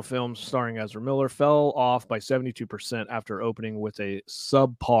superhero films starring Ezra Miller fell off by 72% after opening with a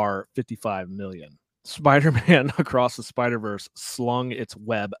subpar 55 million. Spider-Man Across the Spider-Verse slung its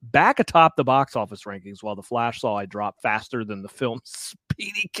web back atop the box office rankings, while The Flash saw a drop faster than the film's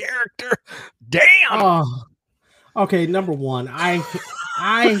speedy character. Damn! Oh, okay. Number one, I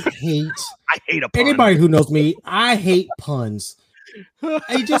hate I hate a pun. anybody who knows me. I hate puns. Why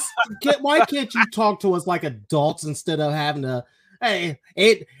can't you talk to us like adults instead of having to? Hey,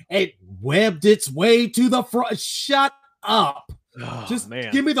 it webbed its way to the front. Shut up. Just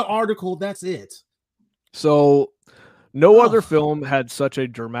give me the article. That's it. So no other film had such a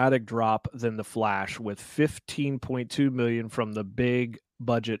dramatic drop than The Flash, with 15.2 million from the big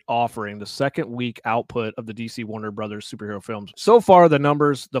budget offering, the second week output of the DC Warner Brothers superhero films. So far, the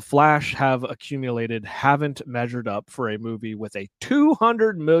numbers The Flash have accumulated haven't measured up for a movie with a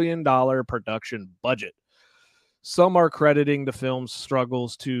 $200 million production budget. Some are crediting the film's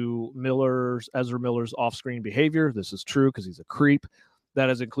struggles to Ezra Miller's off-screen behavior. This is true because he's a creep. That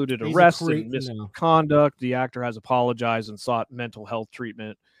has included arrests and misconduct. The actor has apologized and sought mental health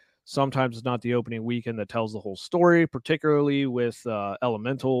treatment. Sometimes it's not the opening weekend that tells the whole story, particularly with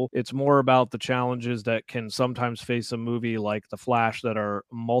Elemental. It's more about the challenges that can sometimes face a movie like The Flash that are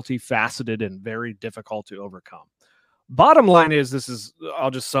multifaceted and very difficult to overcome. Bottom line is, I'll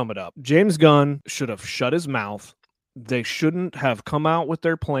just sum it up. James Gunn should have shut his mouth. They shouldn't have come out with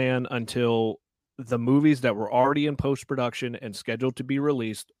their plan until the movies that were already in post-production and scheduled to be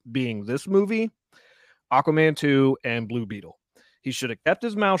released, being this movie, Aquaman 2, and Blue Beetle. He should have kept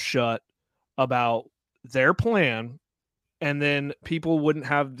his mouth shut about their plan, and then people wouldn't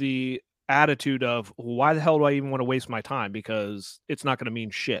have the attitude of, why the hell do I even want to waste my time? Because it's not going to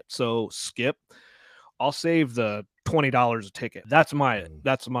mean shit. So skip. I'll save the $20 a ticket. That's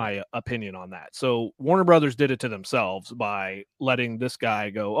my opinion on that. So Warner Brothers did it to themselves by letting this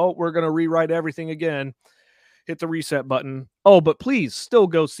guy go, oh, we're going to rewrite everything again. Hit the reset button. Oh, but please still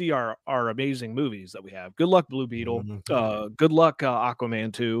go see our amazing movies that we have. Good luck, Blue Beetle. Good luck,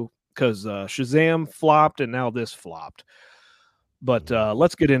 Aquaman 2, because Shazam flopped and now this flopped. But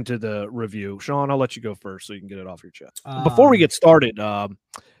let's get into the review. Sean, I'll let you go first so you can get it off your chest. Before we get started,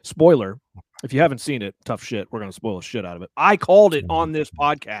 spoiler, if you haven't seen it, tough shit. We're going to spoil the shit out of it. I called it on this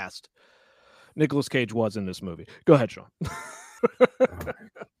podcast. Nicolas Cage was in this movie. Go ahead, Sean.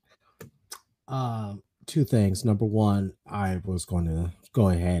 Two things. Number one, I was going to go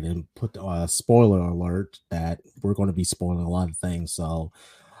ahead and put a spoiler alert that we're going to be spoiling a lot of things. So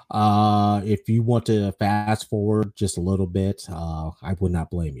if you want to fast forward just a little bit, I would not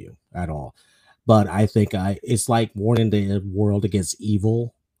blame you at all. But I think it's like warning the world against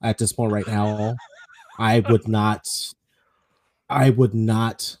evil at this point right now. I would not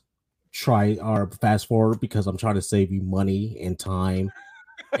try or fast forward because I'm trying to save you money and time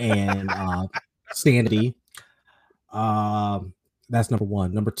and sanity. That's number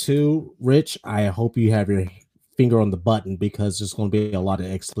one. Number two, Rich, I hope you have your finger on the button because there's going to be a lot of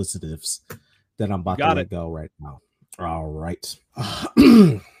explicitives that I'm about to let go right now. All right.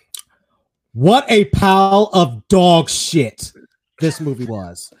 What a pile of dog shit this movie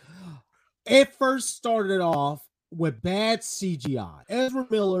was. It first started off with bad CGI. Ezra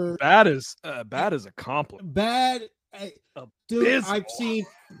Miller. Bad is a compliment. Bad. Dude,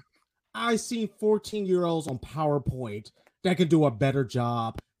 I've seen 14-year-olds on PowerPoint that can do a better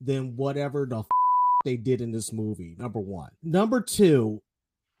job than whatever the they did in this movie. Number one. Number two,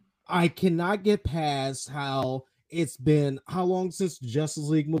 I cannot get past how it's been. How long since the Justice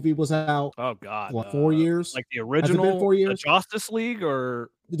League movie was out? Oh God, what, 4 years? Like the original 4 years? The Justice League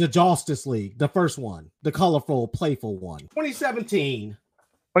or the Justice League, the first one, the colorful, playful one, 2017.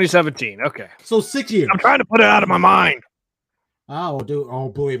 2017. Okay, so 6 years. I'm trying to put it out of my mind. Oh, dude! Oh,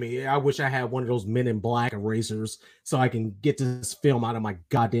 believe me, I wish I had one of those Men in Black erasers so I can get this film out of my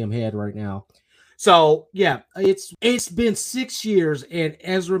goddamn head right now. So yeah, it's been 6 years and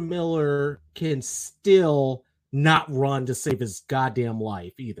Ezra Miller can still not run to save his goddamn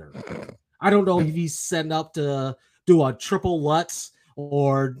life either. I don't know if he's setting up to do a triple Lutz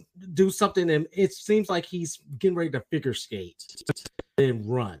or do something, and it seems like he's getting ready to figure skate and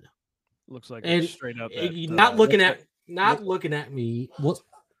run. Looks like and straight up. Not looking at me.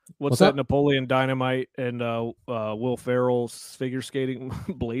 What's that? Napoleon Dynamite and Will Ferrell's figure skating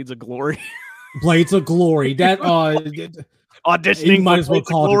Blades of Glory. Blades of Glory. That auditioning you might for as well Blades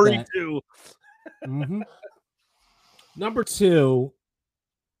of call it Glory that. too. Mhm. Number 2,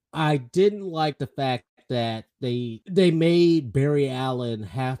 I didn't like the fact that they made Barry Allen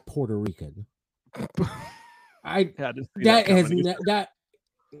half Puerto Rican. I Yeah, I didn't see that that has coming either. that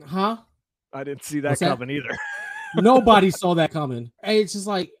huh? I didn't see that What's that? coming either. Nobody saw that coming. It's just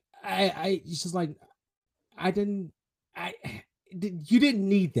like it's just like you didn't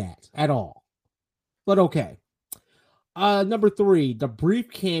need that at all. But okay. Number 3, the brief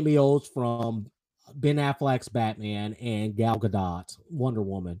cameos from Ben Affleck's Batman and Gal Gadot, Wonder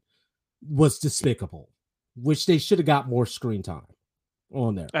Woman, was despicable, which they should have got more screen time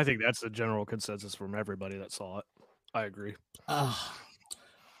on there. I think that's the general consensus from everybody that saw it. I agree.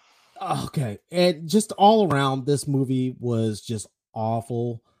 Okay. And just all around, this movie was just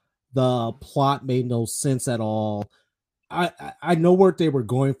awful. The plot made no sense at all. I know what they were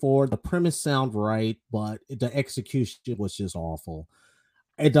going for. The premise sounded right, but the execution was just awful.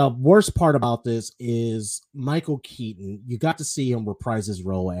 And the worst part about this is Michael Keaton. You got to see him reprise his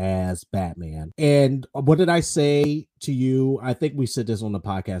role as Batman. And what did I say to you? I think we said this on the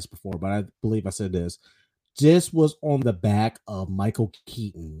podcast before, but I believe I said this. This was on the back of Michael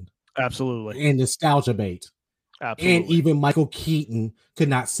Keaton. Absolutely. And nostalgia bait. Absolutely. And even Michael Keaton could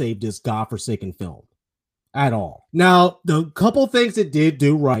not save this godforsaken film at all. Now, the couple things it did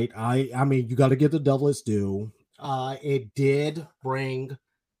do right, I mean, you got to give the devil its due. It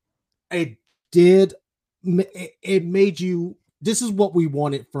made you, this is what we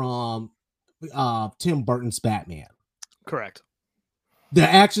wanted from Tim Burton's Batman. Correct. The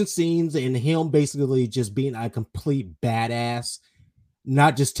action scenes and him basically just being a complete badass,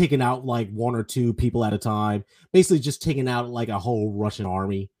 not just taking out like one or two people at a time, basically just taking out like a whole Russian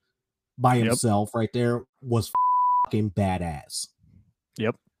army by himself right there, was fucking badass.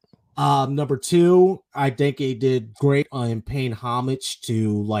 Yep. Number 2, I think it did great on paying homage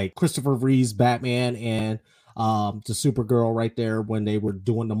to like Christopher Reeve's Batman and to Supergirl right there when they were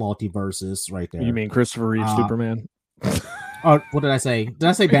doing the multiverses right there. You mean Christopher Reeve Superman? What did I say? Did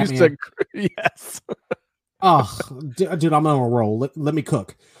I say Batman? Said, yes. Oh, dude, I'm on a roll. Let me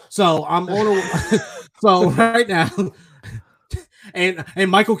cook. So I'm on a so right now. And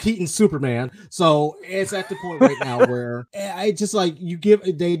Michael Keaton Superman. So it's at the point right now where I just like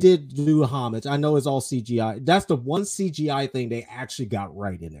they did do a homage. I know it's all CGI. That's the one CGI thing they actually got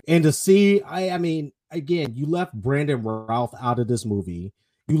right in it. And to see, I mean, again, you left Brandon Routh out of this movie.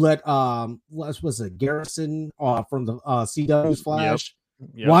 You let what was it, Garrison from the CW's Flash.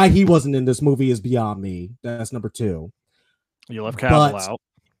 Yep. Why he wasn't in this movie is beyond me. That's number 2. You left Cavill out.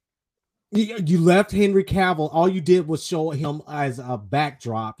 You left Henry Cavill. All you did was show him as a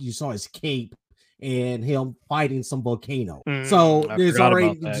backdrop. You saw his cape and him fighting some volcano. So there's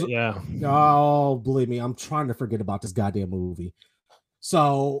already Oh, believe me, I'm trying to forget about this goddamn movie.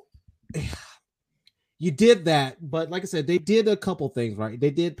 So you did that, but like I said, they did a couple things right.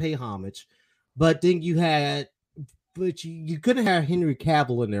 They did pay homage, but then you couldn't have Henry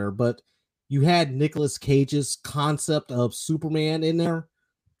Cavill in there, but you had Nicolas Cage's concept of Superman in there.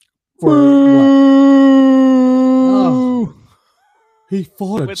 For what? Oh, he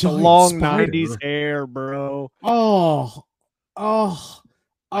fought with the long spider. 90s hair, bro. I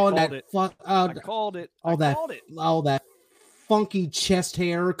called it. All that funky chest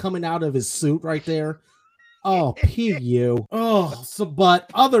hair coming out of his suit right there. Oh, PU. But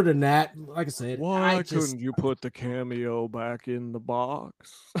other than that, like I said, why couldn't you put the cameo back in the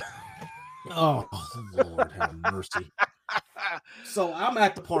box? Oh, Lord have mercy. So I'm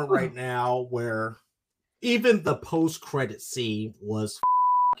at the point right now where even the post-credit scene was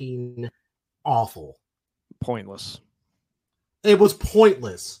fucking awful. Pointless. It was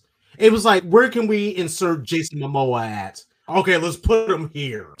pointless. It was like, where can we insert Jason Momoa at? Okay, let's put him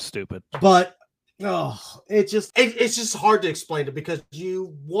here. Stupid. But it's just hard to explain it because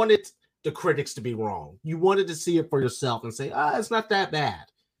you wanted the critics to be wrong. You wanted to see it for yourself and say, it's not that bad.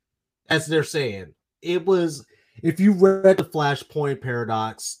 As they're saying. It was, if you read the Flashpoint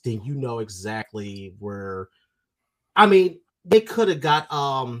Paradox, then you know exactly where. I mean, they could have got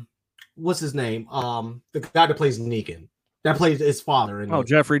what's his name? The guy that plays Negan, that plays his father.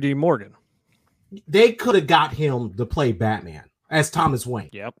 Jeffrey D. Morgan. They could have got him to play Batman as Thomas Wayne.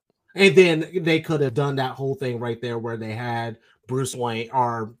 Yep. And then they could have done that whole thing right there where they had Bruce Wayne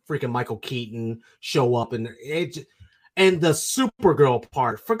or freaking Michael Keaton show up, and the Supergirl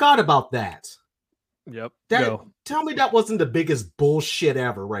part. Forgot about that. Yep. Tell me that wasn't the biggest bullshit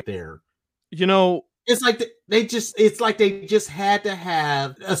ever right there. You know, it's like they just had to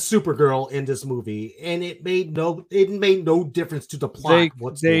have a Supergirl in this movie, and it made no difference to the plot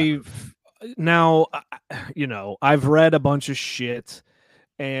whatsoever. Now, I've read a bunch of shit,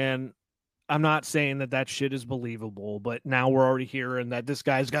 and I'm not saying that shit is believable, but now we're already hearing that this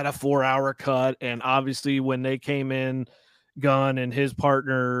guy's got a 4-hour cut, and obviously when they came in, Gunn and his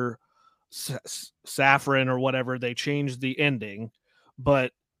partner Safran or whatever, they changed the ending.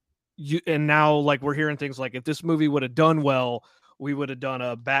 But now like we're hearing things like, if this movie would have done well, we would have done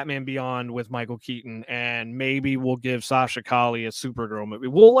a Batman Beyond with Michael Keaton, and maybe we'll give Sasha Calle a Supergirl movie.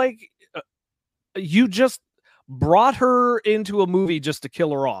 Well, like, you just brought her into a movie just to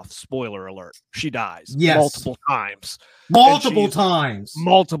kill her off. Spoiler alert. She dies multiple times. Multiple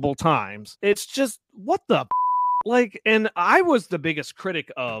times. It's just, what the like, and I was the biggest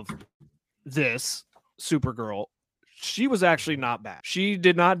critic of this Supergirl. She was actually not bad. She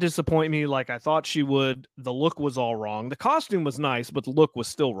did not disappoint me like I thought she would. The look was all wrong. The costume was nice, but the look was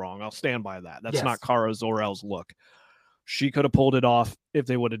still wrong. I'll stand by that. That's not Kara Zor-El's look. She could have pulled it off if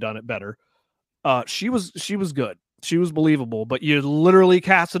they would have done it better. She was good. She was believable, but you literally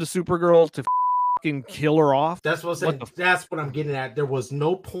casted a Supergirl to fucking kill her off. That's what I'm saying. That's what I'm getting at. There was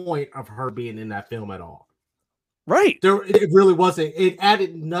no point of her being in that film at all. Right. It really wasn't. It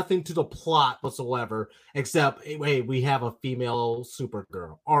added nothing to the plot whatsoever, except, hey, we have a female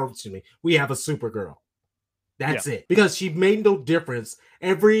Supergirl. Or, excuse me, we have a Supergirl. That's it. Because she made no difference.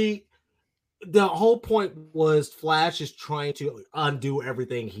 The whole point was Flash is trying to undo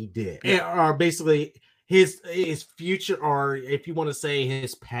everything he did. Or basically, his future, or if you want to say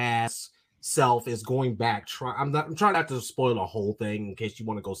his past self, is going back. I'm trying not to spoil the whole thing in case you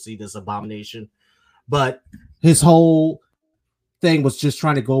want to go see this abomination. But his whole thing was just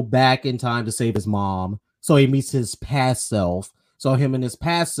trying to go back in time to save his mom. So he meets his past self. So him and his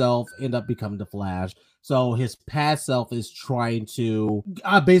past self end up becoming the Flash. So his past self is trying to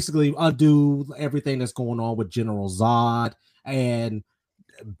basically undo everything that's going on with General Zod, and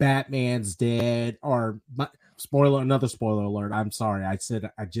Batman's dead. Or another spoiler alert. I'm sorry. I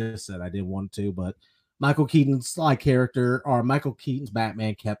just said I didn't want to, but Michael Keaton's character, or Michael Keaton's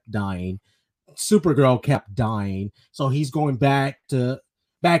Batman, kept dying. Supergirl kept dying, so he's going back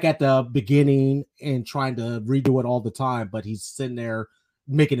at the beginning and trying to redo it all the time, but he's sitting there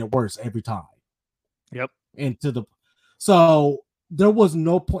making it worse every time. Yep. So there was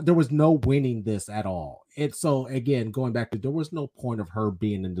no point, there was no winning this at all. So again, going back to, there was no point of her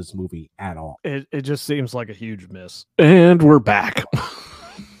being in this movie at all. It just seems like a huge miss. And we're back.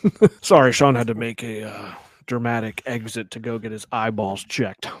 Sorry, Sean had to make a dramatic exit to go get his eyeballs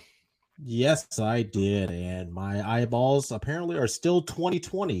checked. Yes, I did, and my eyeballs apparently are still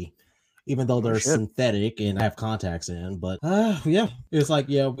 20/20, even though they're synthetic and I have contacts in. But yeah, it's like,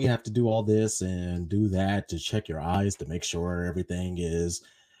 yeah, we have to do all this and do that to check your eyes to make sure everything is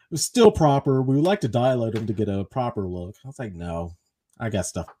still proper. We would like to dilate them to get a proper look. I was like, no, I got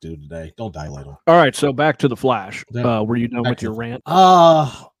stuff to do today. Don't dilate them. All right, so back to the Flash. Were you done with your rant?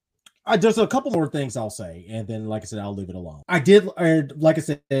 There's a couple more things I'll say, and then, like I said, I'll leave it alone. I did, like I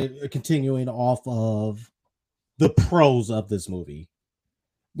said, continuing off of the pros of this movie,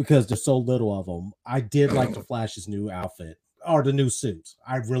 because there's so little of them. I did like the Flash's new outfit, or the new suit.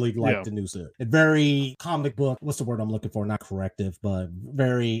 I really liked the new suit. It very comic book. What's the word I'm looking for? Not corrective, but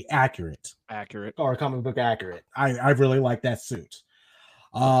very accurate. Accurate. Or comic book accurate. I really like that suit.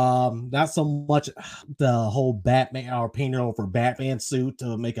 Not so much the whole Batman, or painting over Batman suit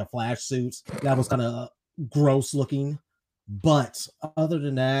to make a Flash suit. That was kind of gross looking. But other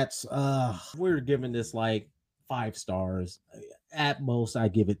than that, we're giving this like 5 stars. At most, I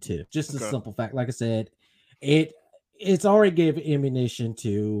give it 2. Just a simple fact. Like I said, it's already gave ammunition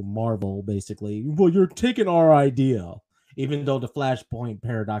to Marvel, basically. Well, you're taking our idea. Even though the Flashpoint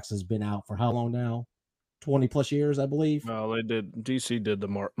paradox has been out for how long now? 20 plus years, I believe. Well, DC did the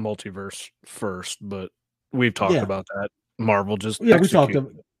multiverse first, but we've talked about that. Marvel just we talked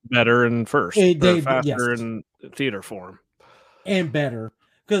about better and first, faster in theater form, and better.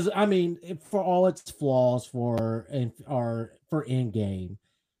 Because I mean, for all its flaws, for Endgame,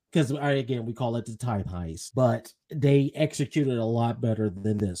 because again we call it the time heist, but they executed a lot better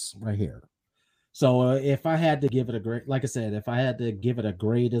than this right here. So if I had to give it a grade, like I said, if I had to give it a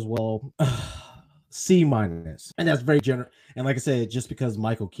grade as well. C-, and that's very generous. And like I said, just because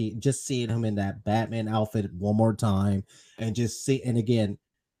Michael Keaton, just seeing him in that Batman outfit one more time, and seeing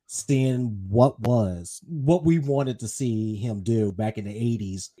what we wanted to see him do back in the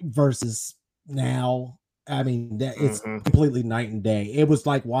 80s versus now. I mean, that it's completely night and day. It was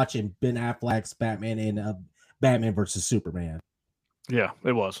like watching Ben Affleck's Batman in Batman versus Superman. Yeah,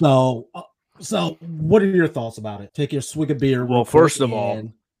 it was. So what are your thoughts about it? Take your swig of beer. Well, first of all,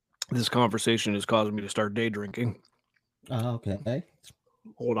 this conversation is causing me to start day drinking. Okay.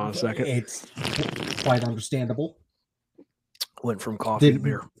 Hold on a second. It's quite understandable. Went from coffee to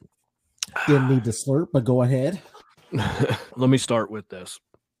beer. Didn't need to slurp, but go ahead. Let me start with this.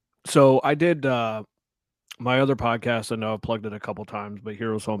 So I did my other podcast. I know I've plugged it a couple times, but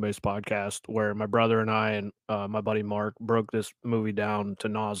Heroes Home Base podcast, where my brother and I and my buddy Mark broke this movie down to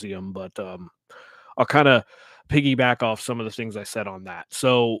nauseum. But I'll kind of piggyback off some of the things I said on that.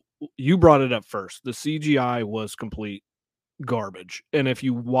 So you brought it up first. The CGI was complete garbage. And if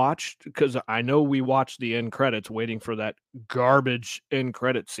you watched, because I know we watched the end credits waiting for that garbage end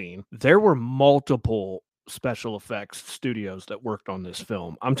credit scene, there were multiple special effects studios that worked on this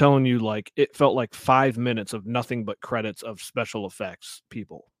film. I'm telling you, like, it felt like 5 minutes of nothing but credits of special effects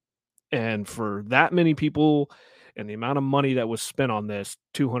people. And for that many people and the amount of money that was spent on this,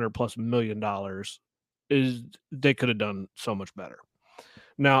 $200+ million, is they could have done so much better.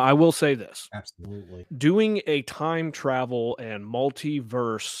 Now, I will say this. Absolutely. Doing a time travel and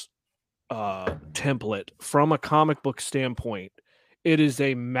multiverse template from a comic book standpoint, it is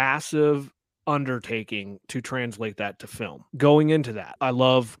a massive undertaking to translate that to film. Going into that, I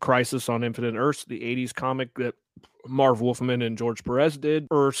love Crisis on Infinite Earths, the 80s comic that Marv Wolfman and George Perez did.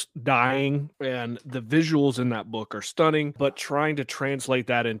 Earth's dying, and the visuals in that book are stunning, but trying to translate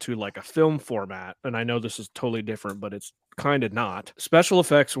that into like a film format, and I know this is totally different, but it's kind of not. Special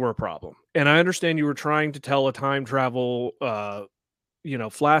effects were a problem. And I understand you were trying to tell a time travel,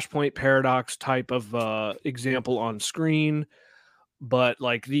 Flashpoint paradox type of example on screen, but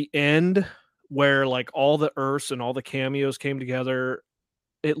like the end where like all the Earths and all the cameos came together,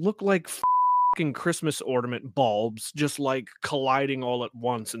 it looked like fucking Christmas ornament bulbs just like colliding all at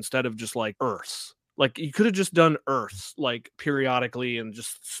once instead of just like Earths. Like you could have just done Earths like periodically and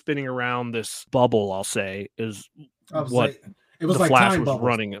just spinning around this bubble, I'll say, is what it was the like Flash time was bubbles.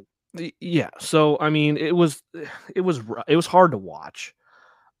 running. Yeah. So I mean, it was hard to watch.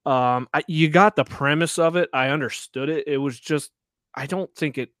 You got the premise of it. I understood it. It was just, I don't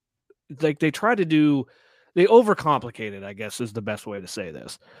think it, like they overcomplicated, I guess is the best way to say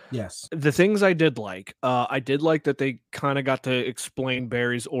this. Yes. The things I did like that they kind of got to explain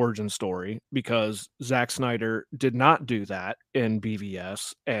Barry's origin story, because Zack Snyder did not do that in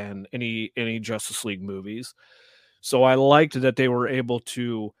BVS and any Justice League movies. So I liked that they were able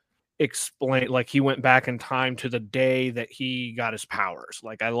to explain, like he went back in time to the day that he got his powers.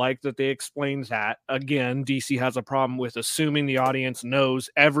 Like I like that they explained that. Again, DC has a problem with assuming the audience knows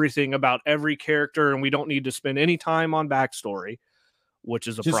everything about every character, and we don't need to spend any time on backstory, which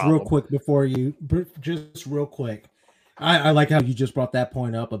is a problem. Real quick before you, just real quick, I like how you just brought that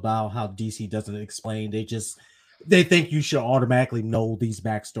point up about how DC doesn't explain. They think you should automatically know these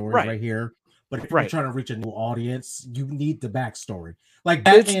backstories right here. But if you're trying to reach a new audience, you need the backstory. Like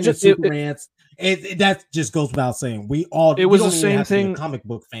Batman and Superman, that just goes without saying. It was the same thing. Comic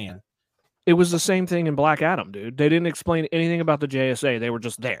book fan. It was the same thing in Black Adam, dude. They didn't explain anything about the JSA. They were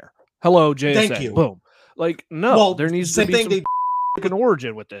just there. Hello, JSA. Thank you. Boom. Like no, there needs to be an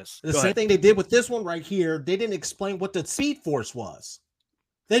origin with this. The same thing they did with this one right here. They didn't explain what the Speed Force was.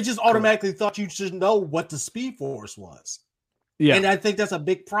 They just automatically thought you should know what the Speed Force was. Yeah, and I think that's a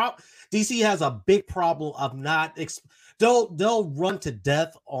big problem. DC has a big problem of not. They'll run to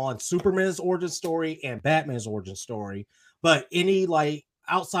death on Superman's origin story and Batman's origin story, but any like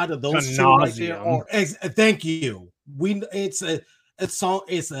outside of those two right there, thank you. It's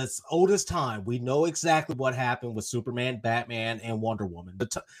as old as time. We know exactly what happened with Superman, Batman, and Wonder Woman.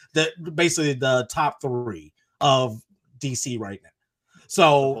 Basically the top three of DC right now.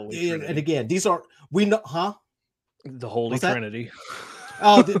 So and again, these are the Holy Trinity.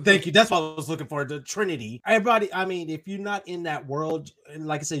 Oh, thank you. That's what I was looking for. The Trinity. Everybody, I mean, if you're not in that world, and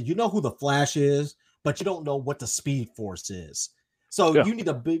like I said, you know who the Flash is, but you don't know what the Speed Force is. So you need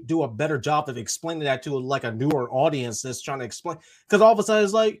to do a better job of explaining that to like a newer audience that's trying to explain. Because all of a sudden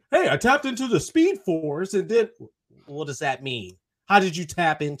it's like, hey, I tapped into the Speed Force, and then what does that mean? How did you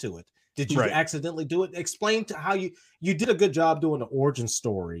tap into it? Did you accidentally do it? Explain to how you did a good job doing the origin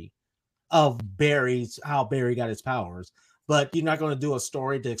story of how Barry got his powers, but you're not going to do a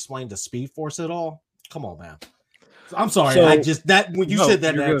story to explain the Speed Force at all. Come on, man. I'm sorry. When you said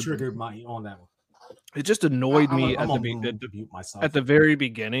that triggered my on that one. It just annoyed me at the very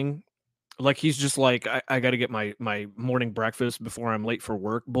beginning. Like he's just like, I got to get my morning breakfast before I'm late for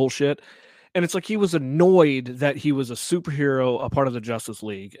work bullshit. And it's like he was annoyed that he was a superhero, a part of the Justice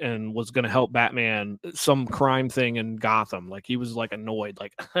League, and was going to help Batman, some crime thing in Gotham. Like he was like annoyed,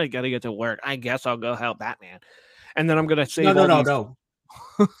 like I got to get to work. I guess I'll go help Batman. And then I'm going to say no.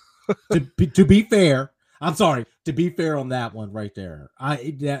 To be fair, I'm sorry. To be fair on that one right there,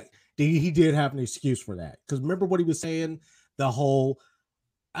 he did have an excuse for that. Because remember what he was saying, the whole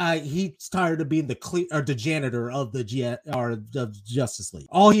he's tired of being the janitor of the Justice League.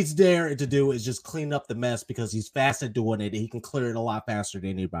 All he's there to do is just clean up the mess because he's fast at doing it. And he can clear it a lot faster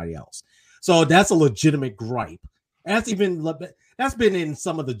than anybody else. So that's a legitimate gripe. And that's been in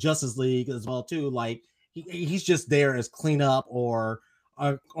some of the Justice League as well too. Like he's just there as cleanup or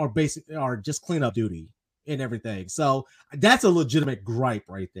just cleanup duty and everything. So that's a legitimate gripe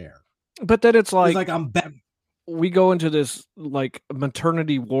right there. But then it's like I'm back. We go into this like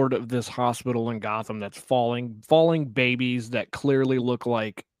maternity ward of this hospital in Gotham that's falling babies that clearly look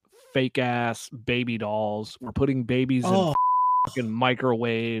like fake ass baby dolls. We're putting babies in fucking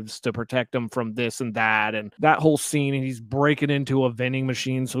microwaves to protect them from this and that, and that whole scene. And he's breaking into a vending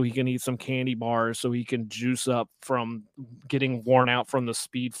machine so he can eat some candy bars so he can juice up from getting worn out from the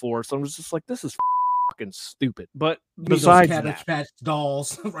Speed Force. I was just like, this is fucking stupid. But besides Cabbage Patch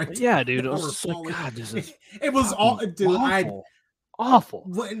dolls, right? Yeah, dude, it was just like, God, this is it was all, dude. Awful.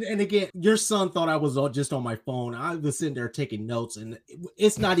 And again, your son thought I was just on my phone. I was sitting there taking notes, and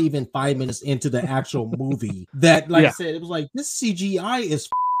it's not even 5 minutes into the actual movie that, I said, it was like, this CGI is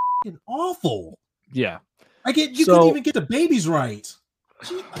fucking awful. Yeah, I get you couldn't even get the babies right.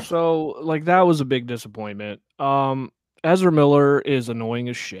 So, like, that was a big disappointment. Ezra Miller is annoying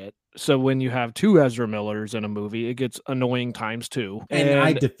as shit. So when you have two Ezra Millers in a movie, it gets annoying times two. And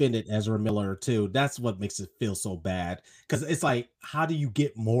I defended Ezra Miller too. That's what makes it feel so bad. Because it's like, how do you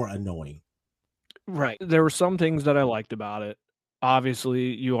get more annoying? Right. There were some things that I liked about it.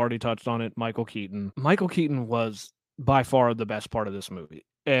 Obviously, you already touched on it, Michael Keaton. Michael Keaton was by far the best part of this movie.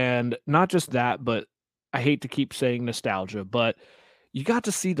 And not just that, but I hate to keep saying nostalgia, but you got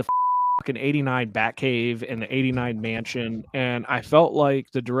to see the fucking 89 Batcave and the 89 mansion, and I felt like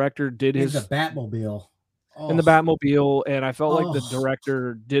the director did the Batmobile. In the Batmobile, and I felt like the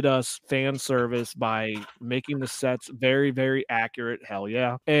director did us fan service by making the sets very, very accurate. Hell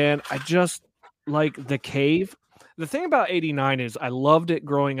yeah. And I just like the cave. The thing about 89 is I loved it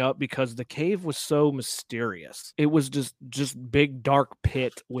growing up because the cave was so mysterious. It was just big dark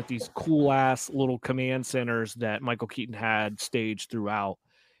pit with these cool ass little command centers that Michael Keaton had staged throughout.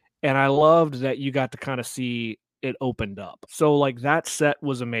 And I loved that you got to kind of see it opened up. So like that set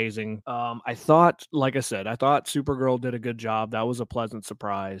was amazing. I thought, like I said, I thought Supergirl did a good job. That was a pleasant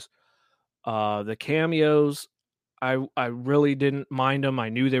surprise. The cameos, I really didn't mind them. I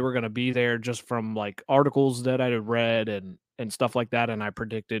knew they were going to be there just from like articles that I had read and stuff like that. And I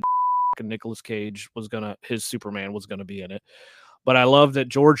predicted Nicolas Cage his Superman was going to be in it. But I love that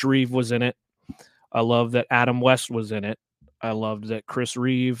George Reeve was in it. I love that Adam West was in it. I loved that Chris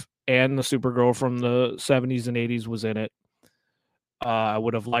Reeve and the Supergirl from the 70s and 80s was in it. I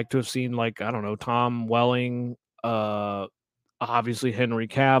would have liked to have seen, like, I don't know, Tom Welling, obviously Henry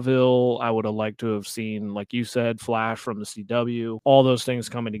Cavill. I would have liked to have seen, like you said, Flash from the CW. All those things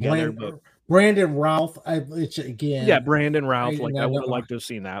coming together. Brandon Routh, Brandon Routh. I would have liked to have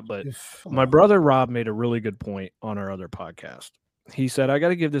seen that. But my brother Rob made a really good point on our other podcast. He said, I got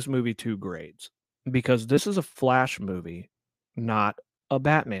to give this movie 2 grades because this is a Flash movie, not a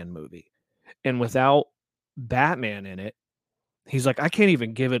Batman movie. And without Batman in it, he's like, I can't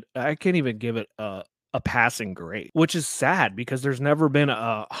even give it a passing grade, which is sad because there's never been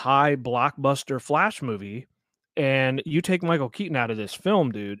a high blockbuster Flash movie. And you take Michael Keaton out of this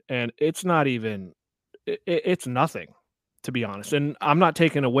film, dude, and it's not even, it's nothing, to be honest. And I'm not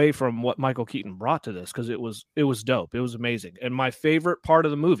taking away from what Michael Keaton brought to this because it was dope. It was amazing. And my favorite part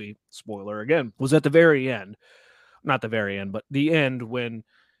of the movie, spoiler again, was at the very end. Not the very end, but the end when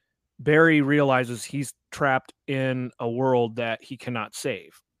Barry realizes he's trapped in a world that he cannot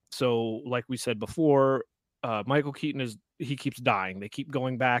save. So, like we said before, Michael Keaton he keeps dying. They keep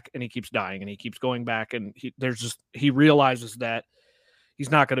going back, and he keeps dying, and he keeps going back, and he realizes that he's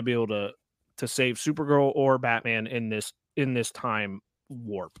not going to be able to save Supergirl or Batman in this time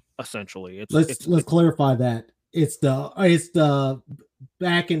warp. Essentially, let's clarify that it's the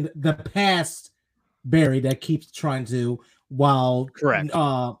back in the past Barry that keeps trying to, while correct.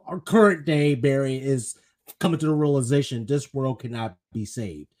 Our current day Barry is coming to the realization this world cannot be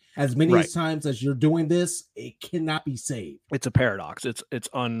saved. As many times as you're doing this, it cannot be saved. It's a paradox. It's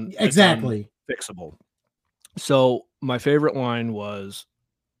unfixable. So my favorite line was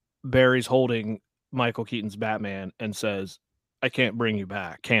Barry's holding Michael Keaton's Batman and says, "I can't bring you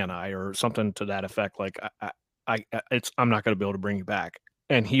back, can I?" Or something to that effect. Like I'm not going to be able to bring you back.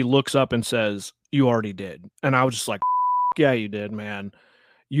 And he looks up and says, "You already did." And I was just like, yeah, you did, man.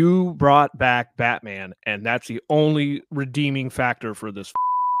 You brought back Batman, and that's the only redeeming factor for this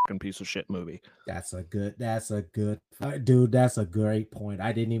piece of shit movie. That's a good dude. That's a great point.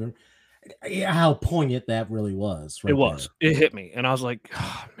 I didn't even, how poignant that really was. Right, It was. there. It hit me, and I was like,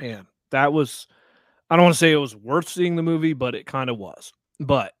 oh, man, that was. I don't want to say it was worth seeing the movie, but it kind of was.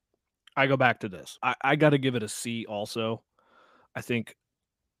 But I go back to this. I got to give it a C. Also, I think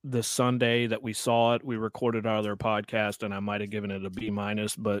the Sunday that we saw it, we recorded our other podcast, and I might have given it a B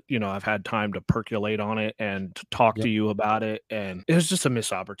minus, but I've had time to percolate on it and to talk to you about it, and it was just a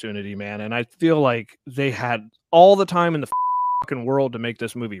missed opportunity, man. And I feel like they had all the time in the fucking world to make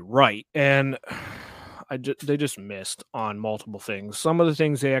this movie right, and they just missed on multiple things. Some of the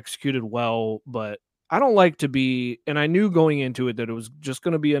things they executed well, but I don't like to be, and I knew going into it that it was just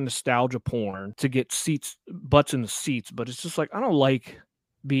going to be a nostalgia porn to get butts in the seats, but it's just like, I don't like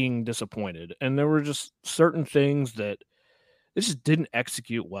being disappointed. And there were just certain things that this just didn't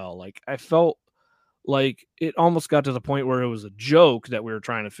execute well. Like, I felt like it almost got to the point where it was a joke that we were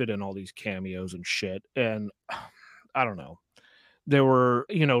trying to fit in all these cameos and shit. And I don't know. There were,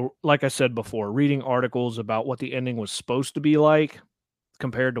 like I said before, reading articles about what the ending was supposed to be like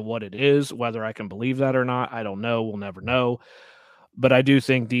compared to what it is. Whether I can believe that or not, I don't know. We'll never know. But I do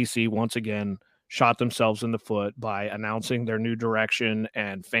think DC once again shot themselves in the foot by announcing their new direction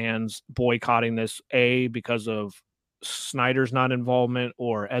and fans boycotting this, because of Snyder's not involvement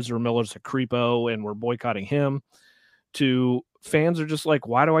or Ezra Miller's a creepo and we're boycotting him, to fans are just like,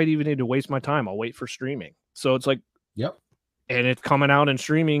 why do I even need to waste my time? I'll wait for streaming. So it's like, yep. And it's coming out and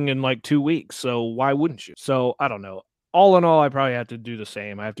streaming in like 2 weeks. So why wouldn't you? So I don't know. All in all, I probably have to do the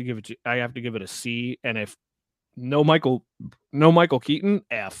same. I have to give it a C. And if no Michael Keaton,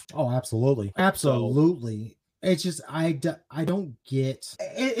 F. Oh, absolutely. It's just I don't get.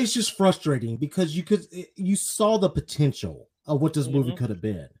 It's just frustrating because you saw the potential of what this movie could have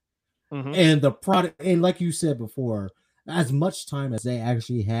been, and the product. And like you said before, as much time as they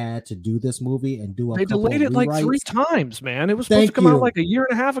actually had to do this movie and do they delayed it like 3 times, man. It was supposed to come out like a year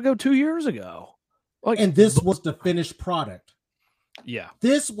and a half ago, 2 years ago. And this was the finished product. Yeah,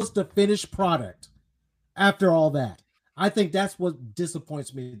 this was the finished product. After all that, I think that's what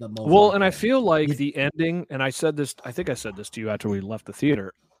disappoints me the most. Well, and I feel like the ending, and I think I said this to you after we left the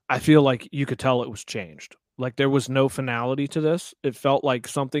theater. I feel like you could tell it was changed. Like there was no finality to this. It felt like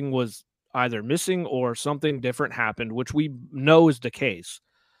something was either missing or something different happened, which we know is the case.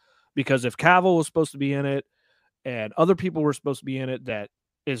 Because if Cavill was supposed to be in it and other people were supposed to be in it, that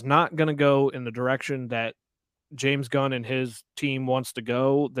is not going to go in the direction that James Gunn and his team wants to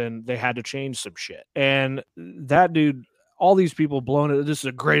go, then they had to change some shit. And that dude, all these people blowing it, this is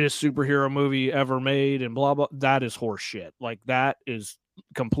the greatest superhero movie ever made and blah, blah. That is horse shit. Like that is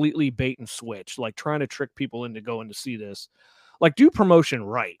completely bait and switch, like trying to trick people into going to see this. Like do promotion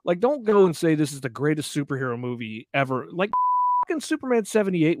right. Like don't go and say this is the greatest superhero movie ever. Like fucking Superman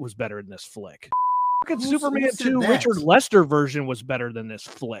 78 was better than this flick. Fucking Superman 2 Richard Lester version was better than this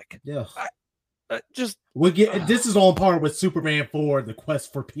flick. Yeah. This is on par with Superman 4, The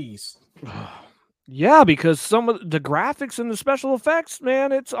Quest for Peace. Yeah, because some of the graphics and the special effects,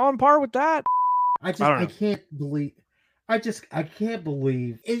 man, it's on par with that. I can't believe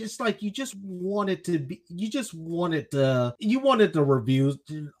it's like you wanted the reviews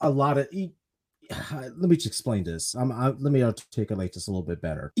a lot of. Let me just explain this. Let me articulate this a little bit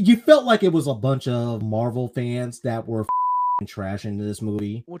better. You felt like it was a bunch of Marvel fans that were trashing this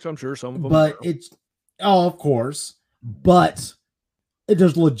movie, which I'm sure some of them. But of course, but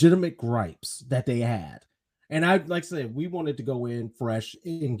there's legitimate gripes that they had, and like I said, we wanted to go in fresh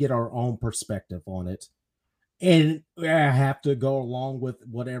and get our own perspective on it, and I have to go along with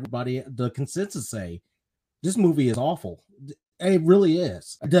what the consensus say. This movie is awful. It really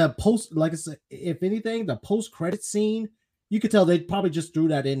is. Like I said, if anything, the post-credit scene, you could tell they probably just threw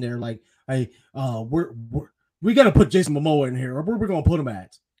that in there, like, hey, we got to put Jason Momoa in here. Where are we going to put him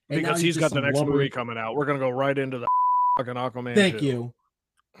at? And because he's got the next movie coming out. We're going to go right into the fucking Aquaman. Thank you.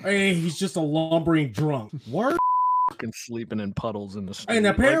 Hey, he's just a lumbering drunk. What? Fucking sleeping in puddles in the street. And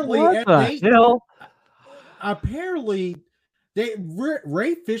apparently,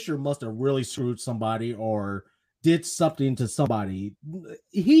 Ray Fisher must have really screwed somebody or did something to somebody.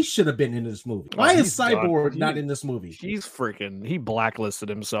 He should have been in this movie. Why is Cyborg not in this movie? He blacklisted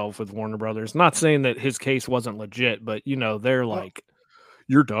himself with Warner Brothers. Not saying that his case wasn't legit, but they're like,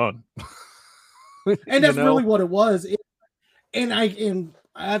 you're done. And that's really what it was. And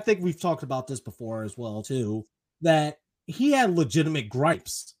I think we've talked about this before as well too, that he had legitimate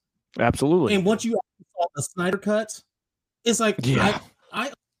gripes. Absolutely. And once you saw the Snyder cut, it's like,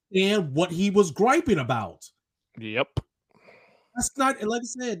 I understand what he was griping about. Yep. That's not, like I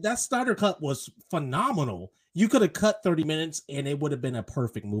said, that Snyder cut was phenomenal. You could have cut 30 minutes and it would have been a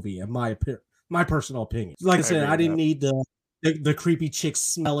perfect movie, in my personal opinion. Like I said, I didn't need the the creepy chick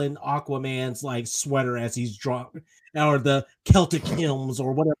smelling Aquaman's like sweater as he's drunk, or the Celtic hymns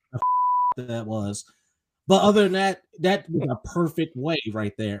or whatever that was. But other than that, that was a perfect way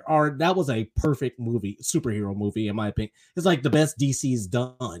right there. Or that was a perfect movie, superhero movie, in my opinion. It's like the best DC's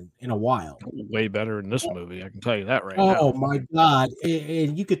done in a while. Way better in this movie, I can tell you that right Oh now. my god!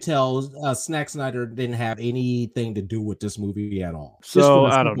 And you could tell Snack Snyder didn't have anything to do with this movie at all. So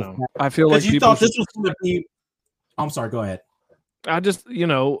I don't know. I feel like you people thought this was going to be. I'm sorry. Go ahead. I just,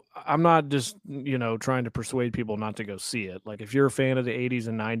 I'm not just, trying to persuade people not to go see it. Like, if you're a fan of the 80s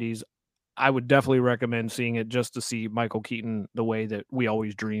and 90s, I would definitely recommend seeing it just to see Michael Keaton the way that we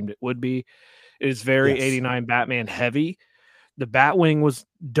always dreamed it would be. It's very 89 Batman heavy. The Batwing was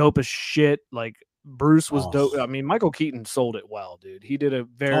dope as shit. Like, Bruce was dope. I mean, Michael Keaton sold it well, dude. He did a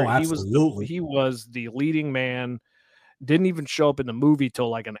very, he was the leading man. Didn't even show up in the movie till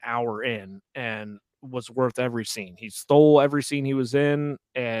like an hour in, and was worth every scene. He stole every scene he was in,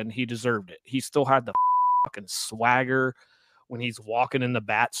 and he deserved it. He still had the fucking swagger when he's walking in the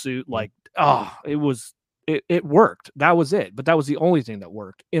bat suit. Like, it worked. That was it. But that was the only thing that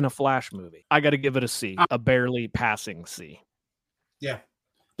worked in a Flash movie. I got to give it a C, a barely passing C. Yeah,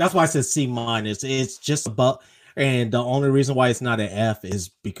 that's why I said C minus. It's just about, and the only reason why it's not an F is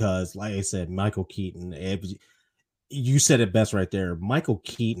because, like I said, Michael Keaton. You said it best right there. Michael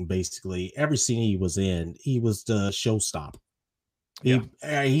Keaton, basically, every scene he was in, he was the showstopper.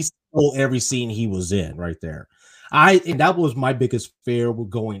 He stole every scene he was in right there. And that was my biggest fear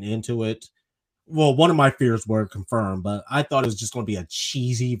going into it. Well, one of my fears were confirmed, but I thought it was just going to be a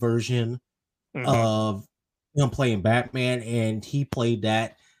cheesy version of him playing Batman, and he played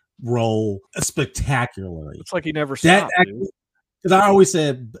that role spectacularly. It's like he never stopped. Because I always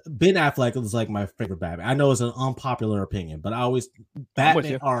said Ben Affleck was like my favorite Batman. I know it's an unpopular opinion, but I always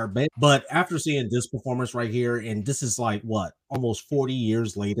but after seeing this performance right here, and this is like what, almost 40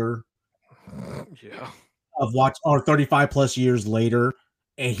 years later. Yeah. Or 35 plus years later,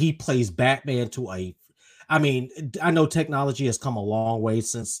 and he plays Batman I mean, I know technology has come a long way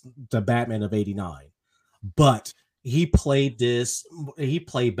since the Batman of 89, but he played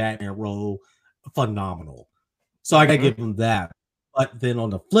Batman role phenomenal. So I gotta give him that. But then on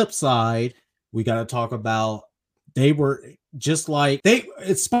the flip side, we got to talk about they were just like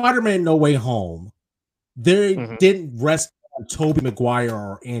it's Spider-Man No Way Home. They didn't rest on Tobey Maguire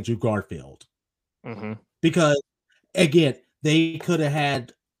or Andrew Garfield because again they could have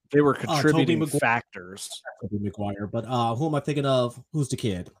had they were contributing factors. Tobey Maguire, but who am I thinking of? Who's the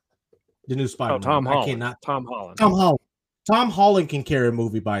kid? The new Spider-Man. Tom Holland. Tom Holland. Tom Holland can carry a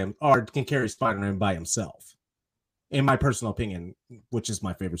movie by him, or can carry Spider-Man by himself. In my personal opinion, which is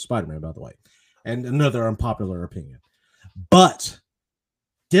my favorite Spider-Man, by the way, and another unpopular opinion. But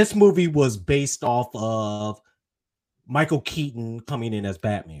this movie was based off of Michael Keaton coming in as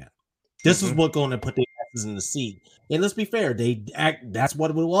Batman. This is what's going to put the asses in the seat. And let's be fair, that's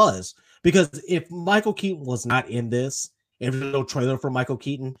what it was. Because if Michael Keaton was not in this, if there's no trailer for Michael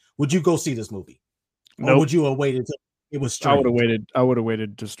Keaton, would you go see this movie? Or would you have waited until it was streamed? I would have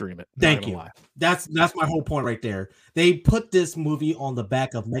waited to stream it. Thank you. That's my whole point right there. They put this movie on the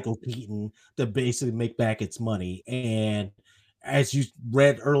back of Michael Keaton to basically make back its money. And as you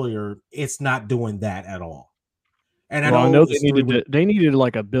read earlier, it's not doing that at all. And I know they needed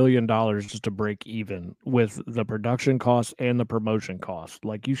like $1 billion just to break even with the production costs and the promotion costs.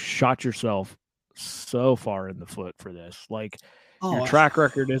 Like, you shot yourself so far in the foot for this. Like, your track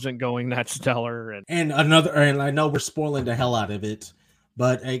record isn't going that stellar. And I know we're spoiling the hell out of it,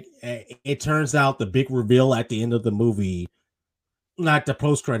 but it turns out the big reveal at the end of the movie, not the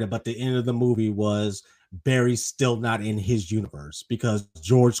post credit, but the end of the movie, was Barry's still not in his universe because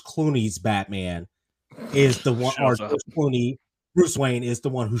George Clooney's Batman is the one, or Bruce Wayne is the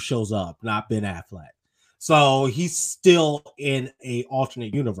one who shows up, not Ben Affleck. So he's still in a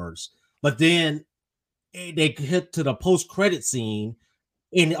alternate universe. But then they hit to the post-credit scene,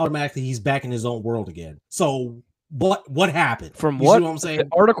 and automatically he's back in his own world again. So what happened? From what I'm saying, the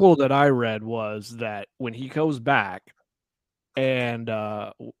article that I read was that when he goes back, and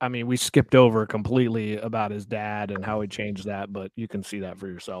I mean, we skipped over completely about his dad and how he changed that, but you can see that for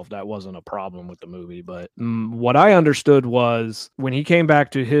yourself. That wasn't a problem with the movie. But what I understood was when he came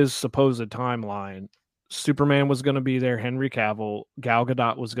back to his supposed timeline, Superman was going to be there, Henry Cavill, Gal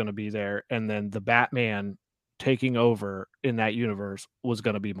Gadot was going to be there, and then the Batman taking over in that universe was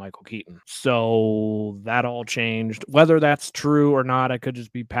going to be Michael Keaton. So that all changed. Whether that's true or not, I could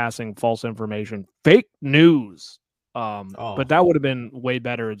just be passing false information, fake news. But that would have been way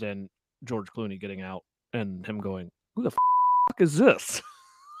better than George Clooney getting out and him going, "Who the fuck is this?"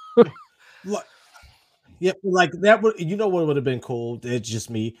 Yeah, like that would you know what would have been cool? It's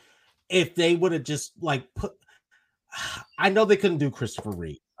just me. If they would have just like put I know they couldn't do Christopher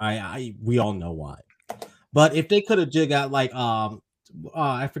Reeve. I we all know why. But if they could have just got like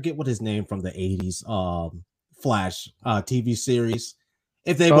I forget what his name from the 80s Flash TV series.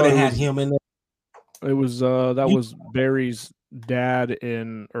 If they would Oh, have had him in there. it was that You, was Barry's dad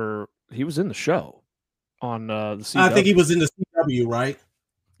or he was in the show on the CW. I think he was in the CW, right?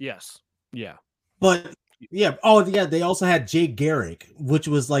 Yes. Yeah. But yeah, oh yeah, they also had Jay Garrick, which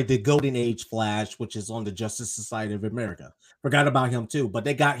was like the Golden Age Flash, which is on the Justice Society of America. Forgot about him too, but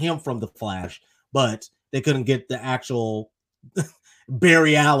they got him from the Flash, but they couldn't get the actual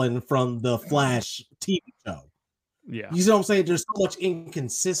Barry Allen from the Flash TV show. Yeah. You see what I'm saying? There's so much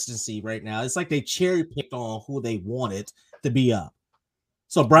inconsistency right now. It's like they cherry picked on who they wanted to be up.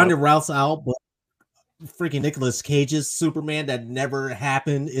 So Brandon Routh's out, but freaking Nicolas Cage's Superman that never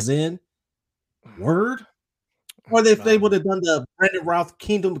happened is in. Word? Or if they would have done the Brandon Routh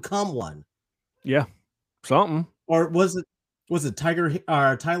Kingdom Come one. Yeah. Something. Or was it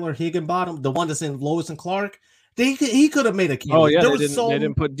Tyler Higginbottom, the one that's in Lois and Clark? He could have made a cameo. Oh yeah, they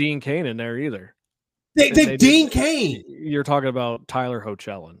didn't put Dean Cain in there either. They Dean Cain. You're talking about Tyler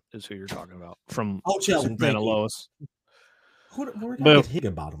Hoechlin is who you're talking about from Superman and Lois. Where did I get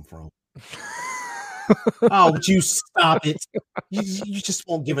Higginbottom from? Oh, would you stop it? You just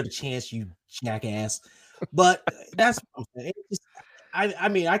won't give it a chance, you jackass. But that's what I'm saying. I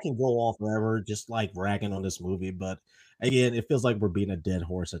mean, I can go off forever just like ragging on this movie, but again, it feels like we're being a dead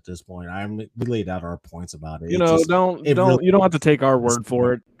horse at this point. We laid out our points about it. You know, you don't have to take our word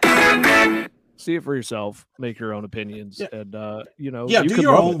for it. See it for yourself. Make your own opinions, and you know, do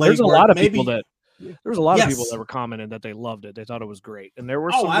your own. There's a lot of people that people that were commenting that they loved it. They thought it was great, and there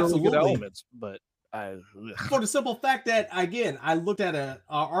were some really good elements. But for the simple fact that again, I looked at an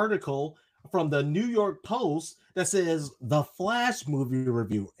article from the New York Post that says the Flash movie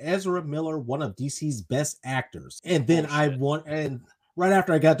review, Ezra Miller, one of DC's best actors. And then and right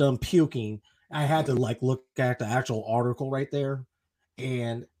after I got done puking, I had to like look at the actual article right there.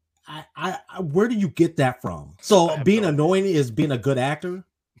 And I where do you get that from? So being annoying is being a good actor?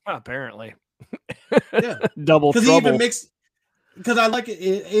 Apparently. Yeah. Double trouble. He even because I like it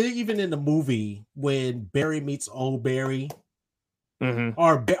even in the movie when Barry meets old Barry,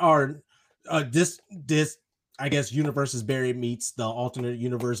 or this I guess universe's Barry meets the alternate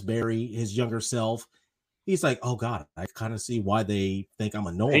universe Barry, his younger self. He's like, oh god, I kind of see why they think I'm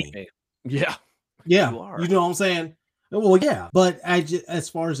annoying. Yeah, you know what I'm saying. Well, yeah, but as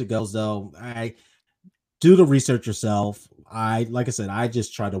far as it goes, though, I do the research yourself. Like I said, I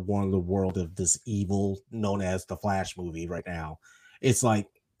just try to warn the world of this evil known as the Flash movie right now. It's like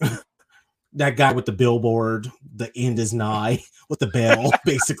that guy with the billboard, the end is nigh with the bell,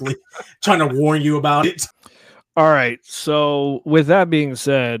 basically trying to warn you about it. All right. So with that being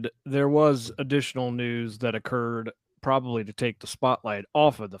said, there was additional news that occurred probably to take the spotlight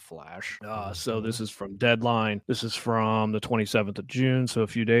off of the Flash. So this is from Deadline. This is from the 27th of June, so a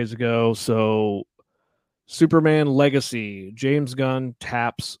few days ago. So Superman Legacy, James Gunn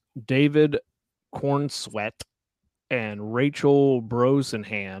taps David Cornsweet and Rachel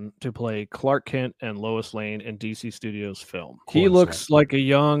Brosnahan to play Clark Kent and Lois Lane in DC Studios film. He looks like a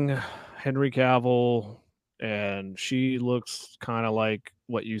young Henry Cavill, and she looks kind of like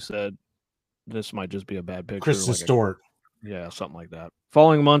what you said. This might just be a bad picture. Kristen Stewart. Yeah, something like that.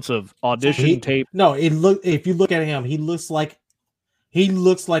 Following months of audition tape. No, if you look at him, he looks like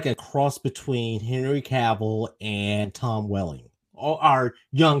a cross between Henry Cavill and Tom Welling, or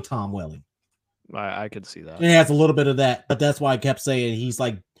young Tom Welling. I could see that. It has a little bit of that, but that's why I kept saying he's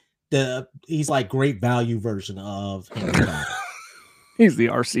like great value version of Henry Cavill. He's the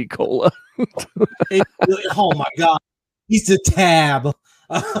RC Cola. Oh my god, he's the tab.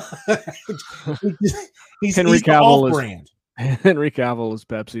 he's Henry Cavill is brand. Henry Cavill is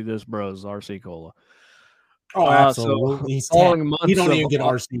Pepsi. This bro's RC Cola. Oh, absolutely. So he don't even get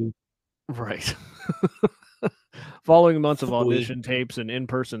RC. Right. Following months of audition tapes and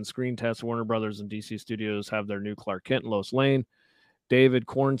in-person screen tests, Warner Brothers and DC Studios have their new Clark Kent and Lois Lane. David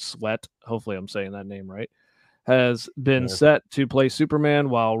Cornsweet, hopefully I'm saying that name right, has been set to play Superman,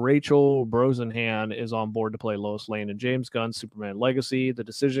 while Rachel Brosnahan is on board to play Lois Lane in James Gunn's Superman Legacy. The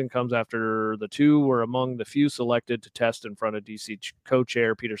decision comes after the two were among the few selected to test in front of DC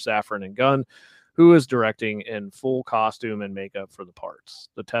co-chair Peter Safran and Gunn, who is directing in full costume and makeup for the parts.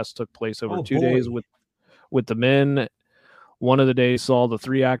 The test took place over 2 days with the men, One of the days saw the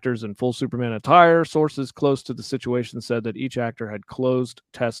 3 actors in full Superman attire. Sources close to the situation said that each actor had closed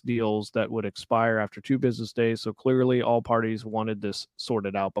test deals that would expire after 2 business days. So clearly all parties wanted this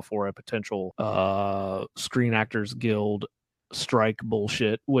sorted out before a potential Screen Actors Guild strike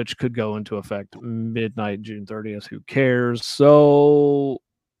bullshit, which could go into effect midnight June 30th. Who cares? So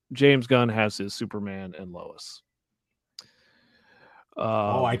James Gunn has his Superman and Lois.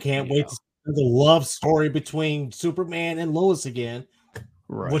 I can't wait to see the love story between Superman and Lois again,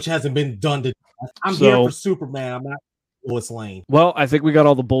 which hasn't been done to death. I'm here for Superman. I'm not Lois Lane. Well, I think we got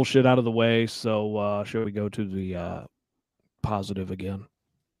all the bullshit out of the way, so shall we go to the positive again?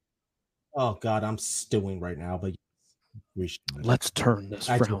 Oh God, I'm stewing right now, but let's turn this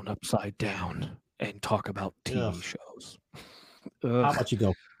frown upside down and talk about TV shows. How about you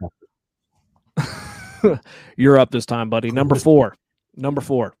go? You're up this time, buddy. Number four.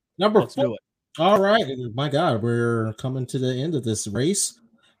 Let's do it. All right. My God, we're coming to the end of this race.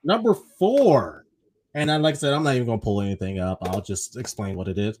 Number 4. And like I said, I'm not even going to pull anything up. I'll just explain what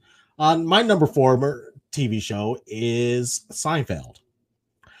it is. My number 4 TV show is Seinfeld.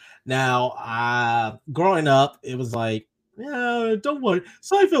 Now, growing up, it was like, don't worry.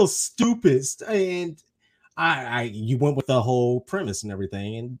 Seinfeld's stupid. And you went with the whole premise and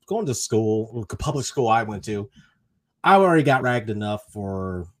everything. And going to school, public school I went to, I already got ragged enough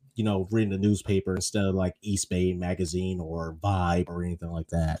for, reading the newspaper instead of like East Bay magazine or Vibe or anything like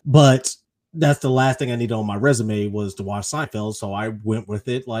that. But that's the last thing I needed on my resume was to watch Seinfeld. So I went with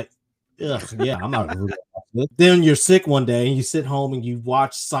it like, yeah, I'm not. Then you're sick one day and you sit home and you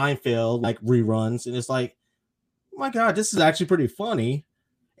watch Seinfeld like reruns. And it's like, oh my God, this is actually pretty funny.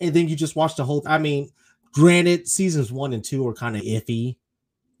 And then you just watch the whole, granted, seasons 1 and 2 are kind of iffy.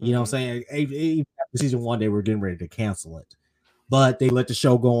 You know what I'm saying? After season 1, they were getting ready to cancel it. But they let the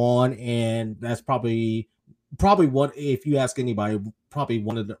show go on, and that's probably what, if you ask anybody, probably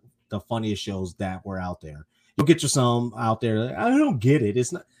one of the funniest shows that were out there. You'll get you some out there. I don't get it.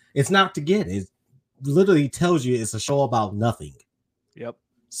 It's not to get it. It literally tells you it's a show about nothing. Yep.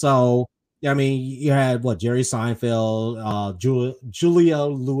 So, you had Jerry Seinfeld, Julia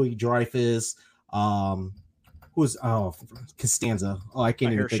Louis-Dreyfus, who's Costanza. Oh, I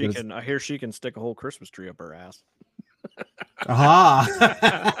can't even think of it. I hear she can stick a whole Christmas tree up her ass.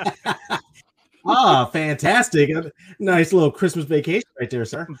 Fantastic. Nice little Christmas vacation right there,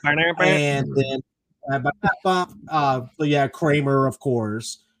 sir. And then Kramer, of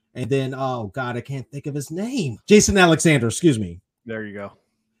course. And then God, I can't think of his name. Jason Alexander, excuse me. There you go.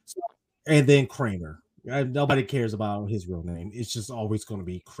 And then Kramer. Nobody cares about his real name. It's just always going to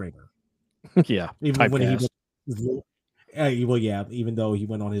be Kramer. Yeah. Even when even though he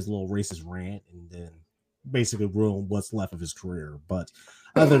went on his little racist rant and then basically ruined what's left of his career. But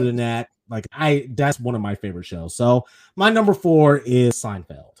other than that, that's one of my favorite shows. So my number 4 is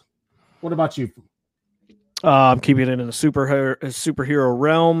Seinfeld. What about you? I'm keeping it in the superhero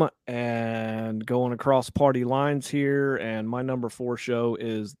realm and going across party lines here. And my number 4 show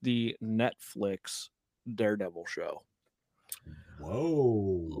is the Netflix Daredevil show.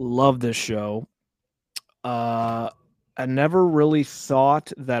 Whoa. Love this show. I never really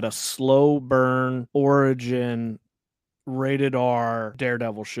thought that a slow burn origin rated R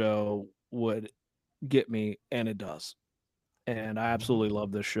Daredevil show would get me, and it does. And I absolutely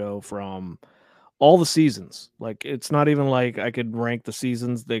love this show from all the seasons. Like, it's not even like I could rank the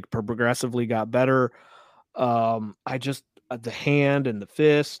seasons. They progressively got better. I just the hand and the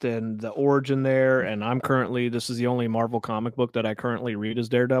fist and the origin there. And this is the only Marvel comic book that I currently read is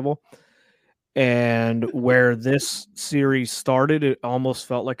Daredevil. And where this series started, it almost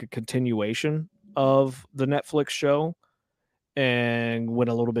felt like a continuation of the Netflix show and went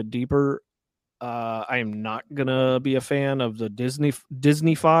a little bit deeper. I am not gonna be a fan of the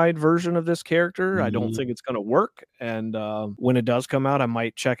Disney-fied version of this character. I don't think it's gonna work. And when it does come out, I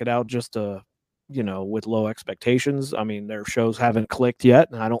might check it out just to, with low expectations. Their shows haven't clicked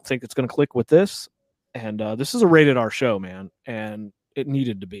yet, and I don't think it's gonna click with this. And this is a rated R show, man, and it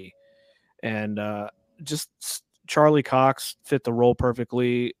needed to be. And just Charlie Cox fit the role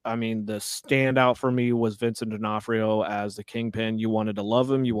perfectly. The standout for me was Vincent D'Onofrio as the Kingpin. You wanted to love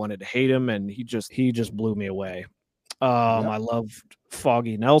him, you wanted to hate him, and he just blew me away. I loved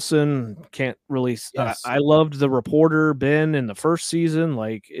Foggy Nelson. Can't really. Yes. I loved the reporter Ben in the first season.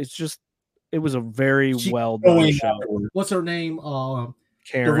 It was a very well done show. What's her name? Karen.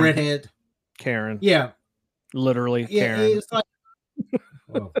 The redhead. Karen. Yeah. Literally, yeah, Karen. It's like.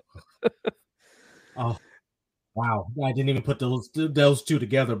 Oh, wow. I didn't even put those two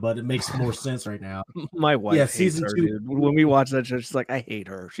together, but it makes more sense right now. My wife hates season her, 2. Dude. When we watch that show, she's like, I hate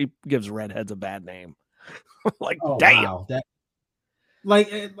her. She gives redheads a bad name. Like, Oh damn. wow, that like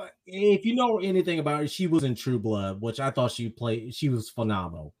if you know anything about her, she was in True Blood, which I thought she was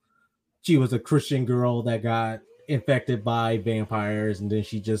phenomenal. She was a Christian girl that got infected by vampires, and then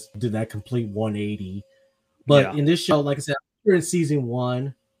she just did that complete 180. But Yeah. in this show, like I said, we're in season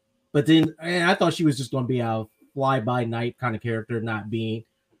 1, but then I thought she was just going to be a fly by night kind of character, not being,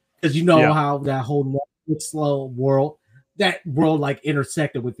 because you know Yeah. how that whole Netflix slow world, that world like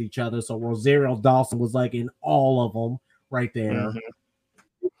intersected with each other. So Rosario Dawson was like in all of them right there. Mhm.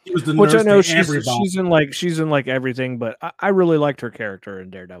 She was the Which I nurse know to everybody. she's in like everything, but I really liked her character in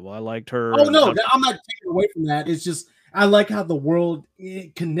Daredevil. I liked her Oh and no, how I'm not taking away from that. It's just I like how the world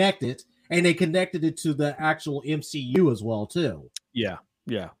connected, and they connected it to the actual MCU as well too. yeah,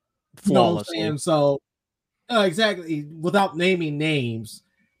 You know what I'm flawlessly. saying? So exactly, without naming names,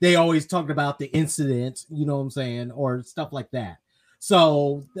 they always talked about the incident. You know what I'm saying, or stuff like that.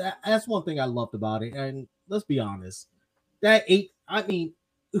 So that's one thing I loved about it. And let's be honest, that eight. I mean,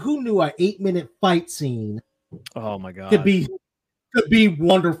 who knew a 8-minute fight scene Oh my could god. be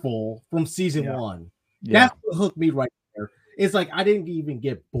wonderful from season Yeah. 1? Yeah. That's what hooked me right there. It's like I didn't even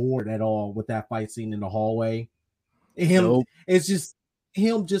get bored at all with that fight scene in the hallway. Nope. It's just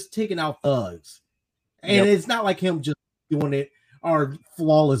him just taking out thugs, and Yep. it's not like him just doing it or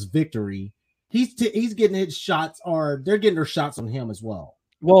flawless victory. He's getting his shots, or they're getting their shots on him as well.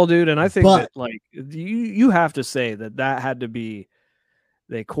 Well, dude, and I think But that like you have to say that had to be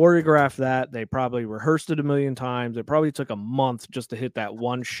they choreographed that. They probably rehearsed it a million times. It probably took a month just to hit that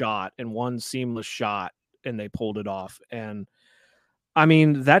one shot and one seamless shot, and they pulled it off. And I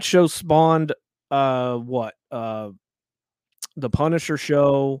mean, that show spawned what? The Punisher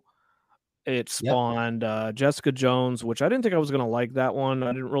show. It yep, spawned Jessica Jones, which I didn't think I was gonna like that one. I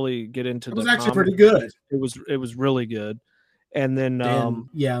didn't really get into it the was actually comic, pretty but good. it was really good. And then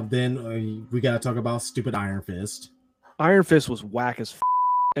Then we gotta talk about stupid Iron Fist. Iron Fist was whack as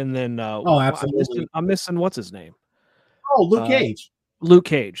and then Oh, absolutely. I'm missing what's his name? Oh, Luke Uh, Cage. Luke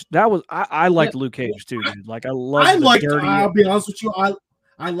Cage. That was I Yeah, liked Luke Cage too, dude. Like I I loved the liked. dirty. I'll be honest with you.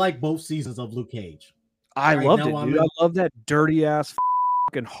 I like both seasons of Luke Cage. I Right loved now, it, I'm dude. I in. love that dirty ass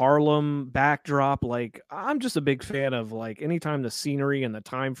fucking Harlem backdrop. Like I'm just a big fan of like anytime the scenery and the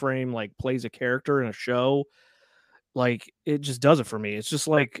time frame like plays a character in a show, like it just does it for me. It's just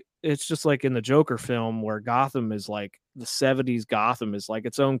like in the Joker film where Gotham is like the 70s Gotham is like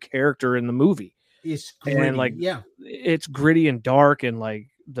its own character in the movie. It's And gritty. like Yeah. it's gritty and dark and like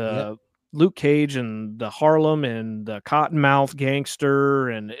Yep. the Luke Cage and the Harlem and the Cottonmouth gangster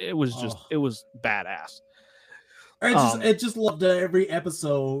and it Oh, was badass. I Um just loved every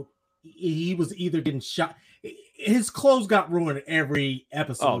episode. He was either getting shot. His clothes got ruined every oh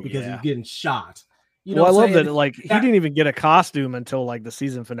episode because he was yeah. getting shot. You know Well, I what I'm love that saying? like he That, didn't even get a costume until like the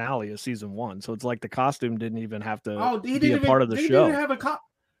season finale of season 1. So it's like the costume didn't even have to oh, be a part of the he didn't even show. have a cop.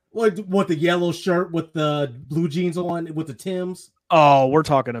 What the yellow shirt with the blue jeans on with the Tims? Oh, I'm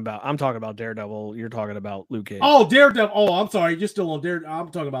talking about Daredevil. You're talking about Luke Cage. Oh, Daredevil. Oh, I'm sorry. You're still on Daredevil. I'm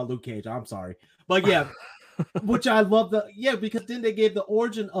talking about Luke Cage. I'm sorry. But yeah, which I love because then they gave the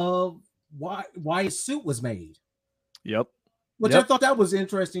origin of why his suit was made. Yep. Which I Yep. thought that was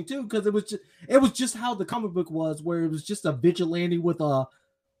interesting too, because it was just how the comic book was, where it was just a vigilante with a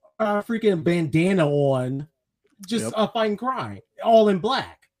freaking bandana on, just Yep. fighting crime, all in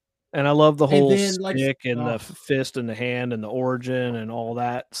black. And I love the And whole then stick and the fist in the hand and the origin and all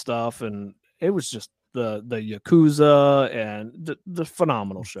that stuff. And it was just the Yakuza and the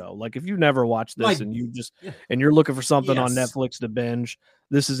phenomenal show. Like if you never watched like this and and you're looking for something on yes, Netflix to binge,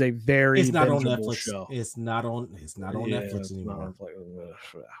 this is a very it's not on bingeable Netflix. show. It's not on Yeah, Netflix it's not anymore. on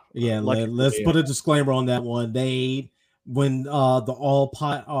Netflix. Yeah, Lucky for let's me. put a disclaimer on that one. When the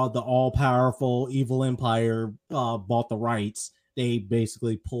all powerful evil empire bought the rights, they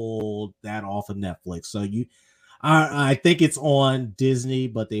basically pulled that off of Netflix. So I think it's on Disney,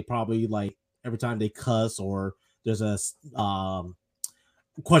 but they probably like every time they cuss or there's a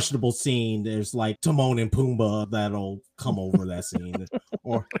questionable scene, there's like Timon and Pumbaa that'll come over that scene,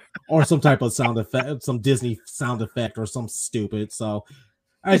 or some type of sound effect, some Disney sound effect, or some stupid. So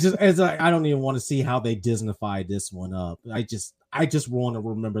I don't even want to see how they Disneyfy this one up. I just want to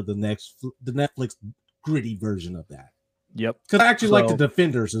remember the Netflix gritty version of that. Yep. Because I actually like the So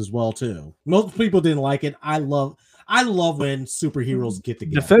Defenders as well too. Most people didn't like it. I love when superheroes get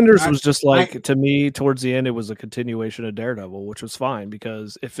together. Defenders was just like to me towards the end, it was a continuation of Daredevil, which was fine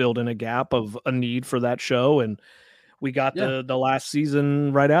because it filled in a gap of a need for that show, and we got the last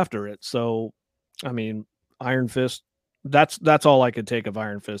season right after it. So, I mean, Iron Fist. That's all I could take of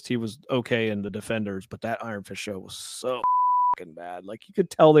Iron Fist. He was okay in the Defenders, but that Iron Fist show was so fucking bad. Like you could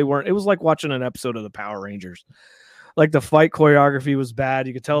tell they weren't. It was like watching an episode of the Power Rangers. Like the fight choreography was bad.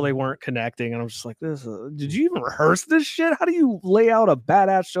 You could tell they weren't connecting, and I'm just like, "This. Did you even rehearse this shit? How do you lay out a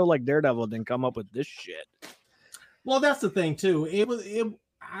badass show like Daredevil and then come up with this shit?" Well, that's the thing too.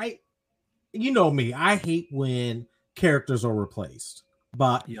 You know me. I hate when characters are replaced.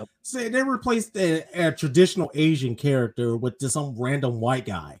 But say they replaced a traditional Asian character with just some random white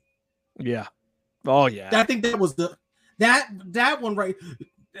guy. Yeah. Oh yeah. I think that was that one, right?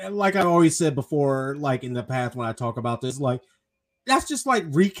 Like I always said before, like in the past when I talk about this, like that's just like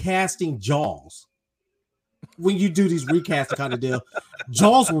recasting Jaws. When you do these recasting kind of deal,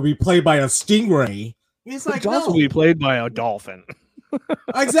 Jaws will be played by a stingray. It's like Jaws will be played by a dolphin.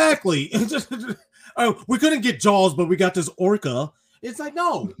 Exactly. Oh, we couldn't get Jaws, but we got this orca. It's like,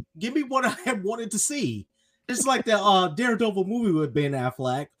 no, give me what I wanted to see. It's like the Daredevil movie with Ben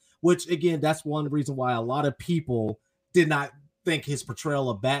Affleck, which again, that's one reason why a lot of people did not think his portrayal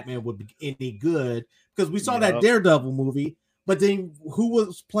of Batman would be any good, because we saw that Daredevil movie, but then who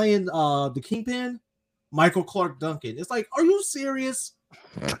was playing the Kingpin? Michael Clark Duncan. It's like, are you serious?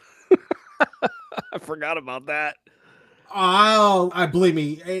 I forgot about that. Oh, I believe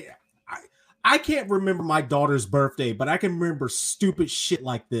me. I can't remember my daughter's birthday, but I can remember stupid shit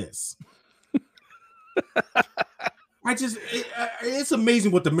like this. It's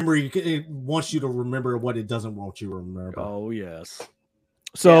amazing what the memory it wants you to remember, what it doesn't want you to remember. Oh, yes.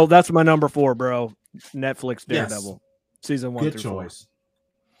 So that's my number 4, bro. Netflix Daredevil, season 1 Good through choice.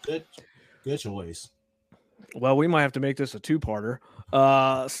 4. Good choice. Well, we might have to make this a 2-parter.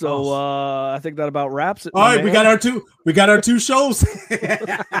 I think that about wraps it. All right, we got our two shows.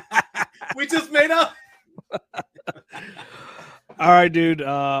 We just made up. All right, dude.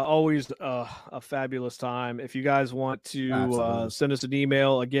 Always a fabulous time. If you guys want to send us an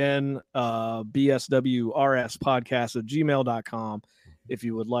email again, bswrspodcast@gmail.com. If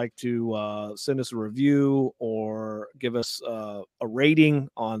you would like to send us a review or give us a rating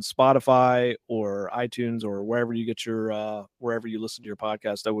on Spotify or iTunes or wherever you get your wherever you listen to your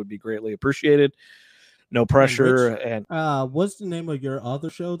podcast, that would be greatly appreciated. No pressure. And what's the name of your other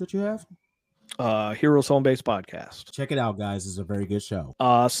show that you have? Heroes Home Base Podcast. Check it out, guys. It's a very good show.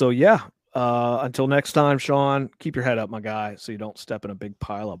 Until next time, Sean, keep your head up, my guy, so you don't step in a big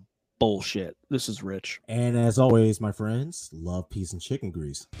pile of bullshit. This is Rich. And as always, my friends, love, peace, and chicken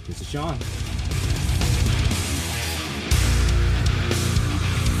grease. This is Sean.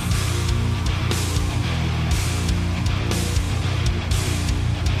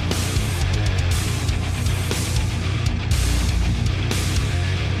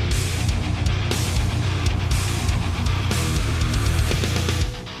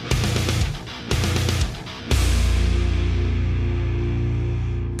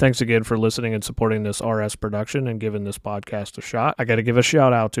 Thanks again for listening and supporting this RS production and giving this podcast a shot. I got to give a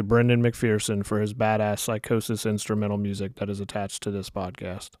shout out to Brendan McPherson for his badass Psychosis instrumental music that is attached to this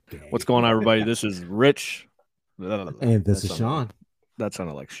podcast. What's going on, everybody? This is Rich. And this is Sean. That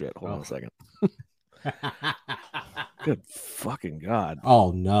sounded like shit. Hold on a second. Good fucking God. Oh,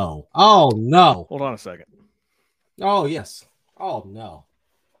 no. Oh, no. Hold on a second. Oh, yes. Oh, no.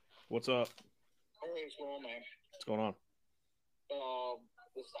 What's up? What's going on, man? What's going on?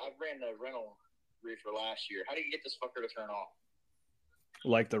 I ran the rental reefer last year. How do you get this fucker to turn off?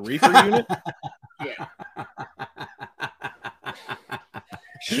 Like the reefer unit? Yeah.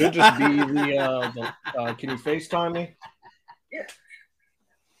 Should just be the can you FaceTime me? Yeah.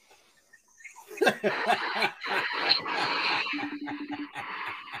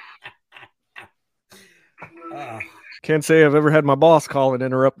 Can't say I've ever had my boss call and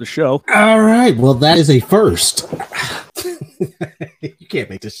interrupt the show. All right. Well, that is a first. You can't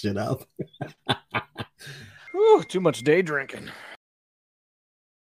make this shit up. Whew, too much day drinking.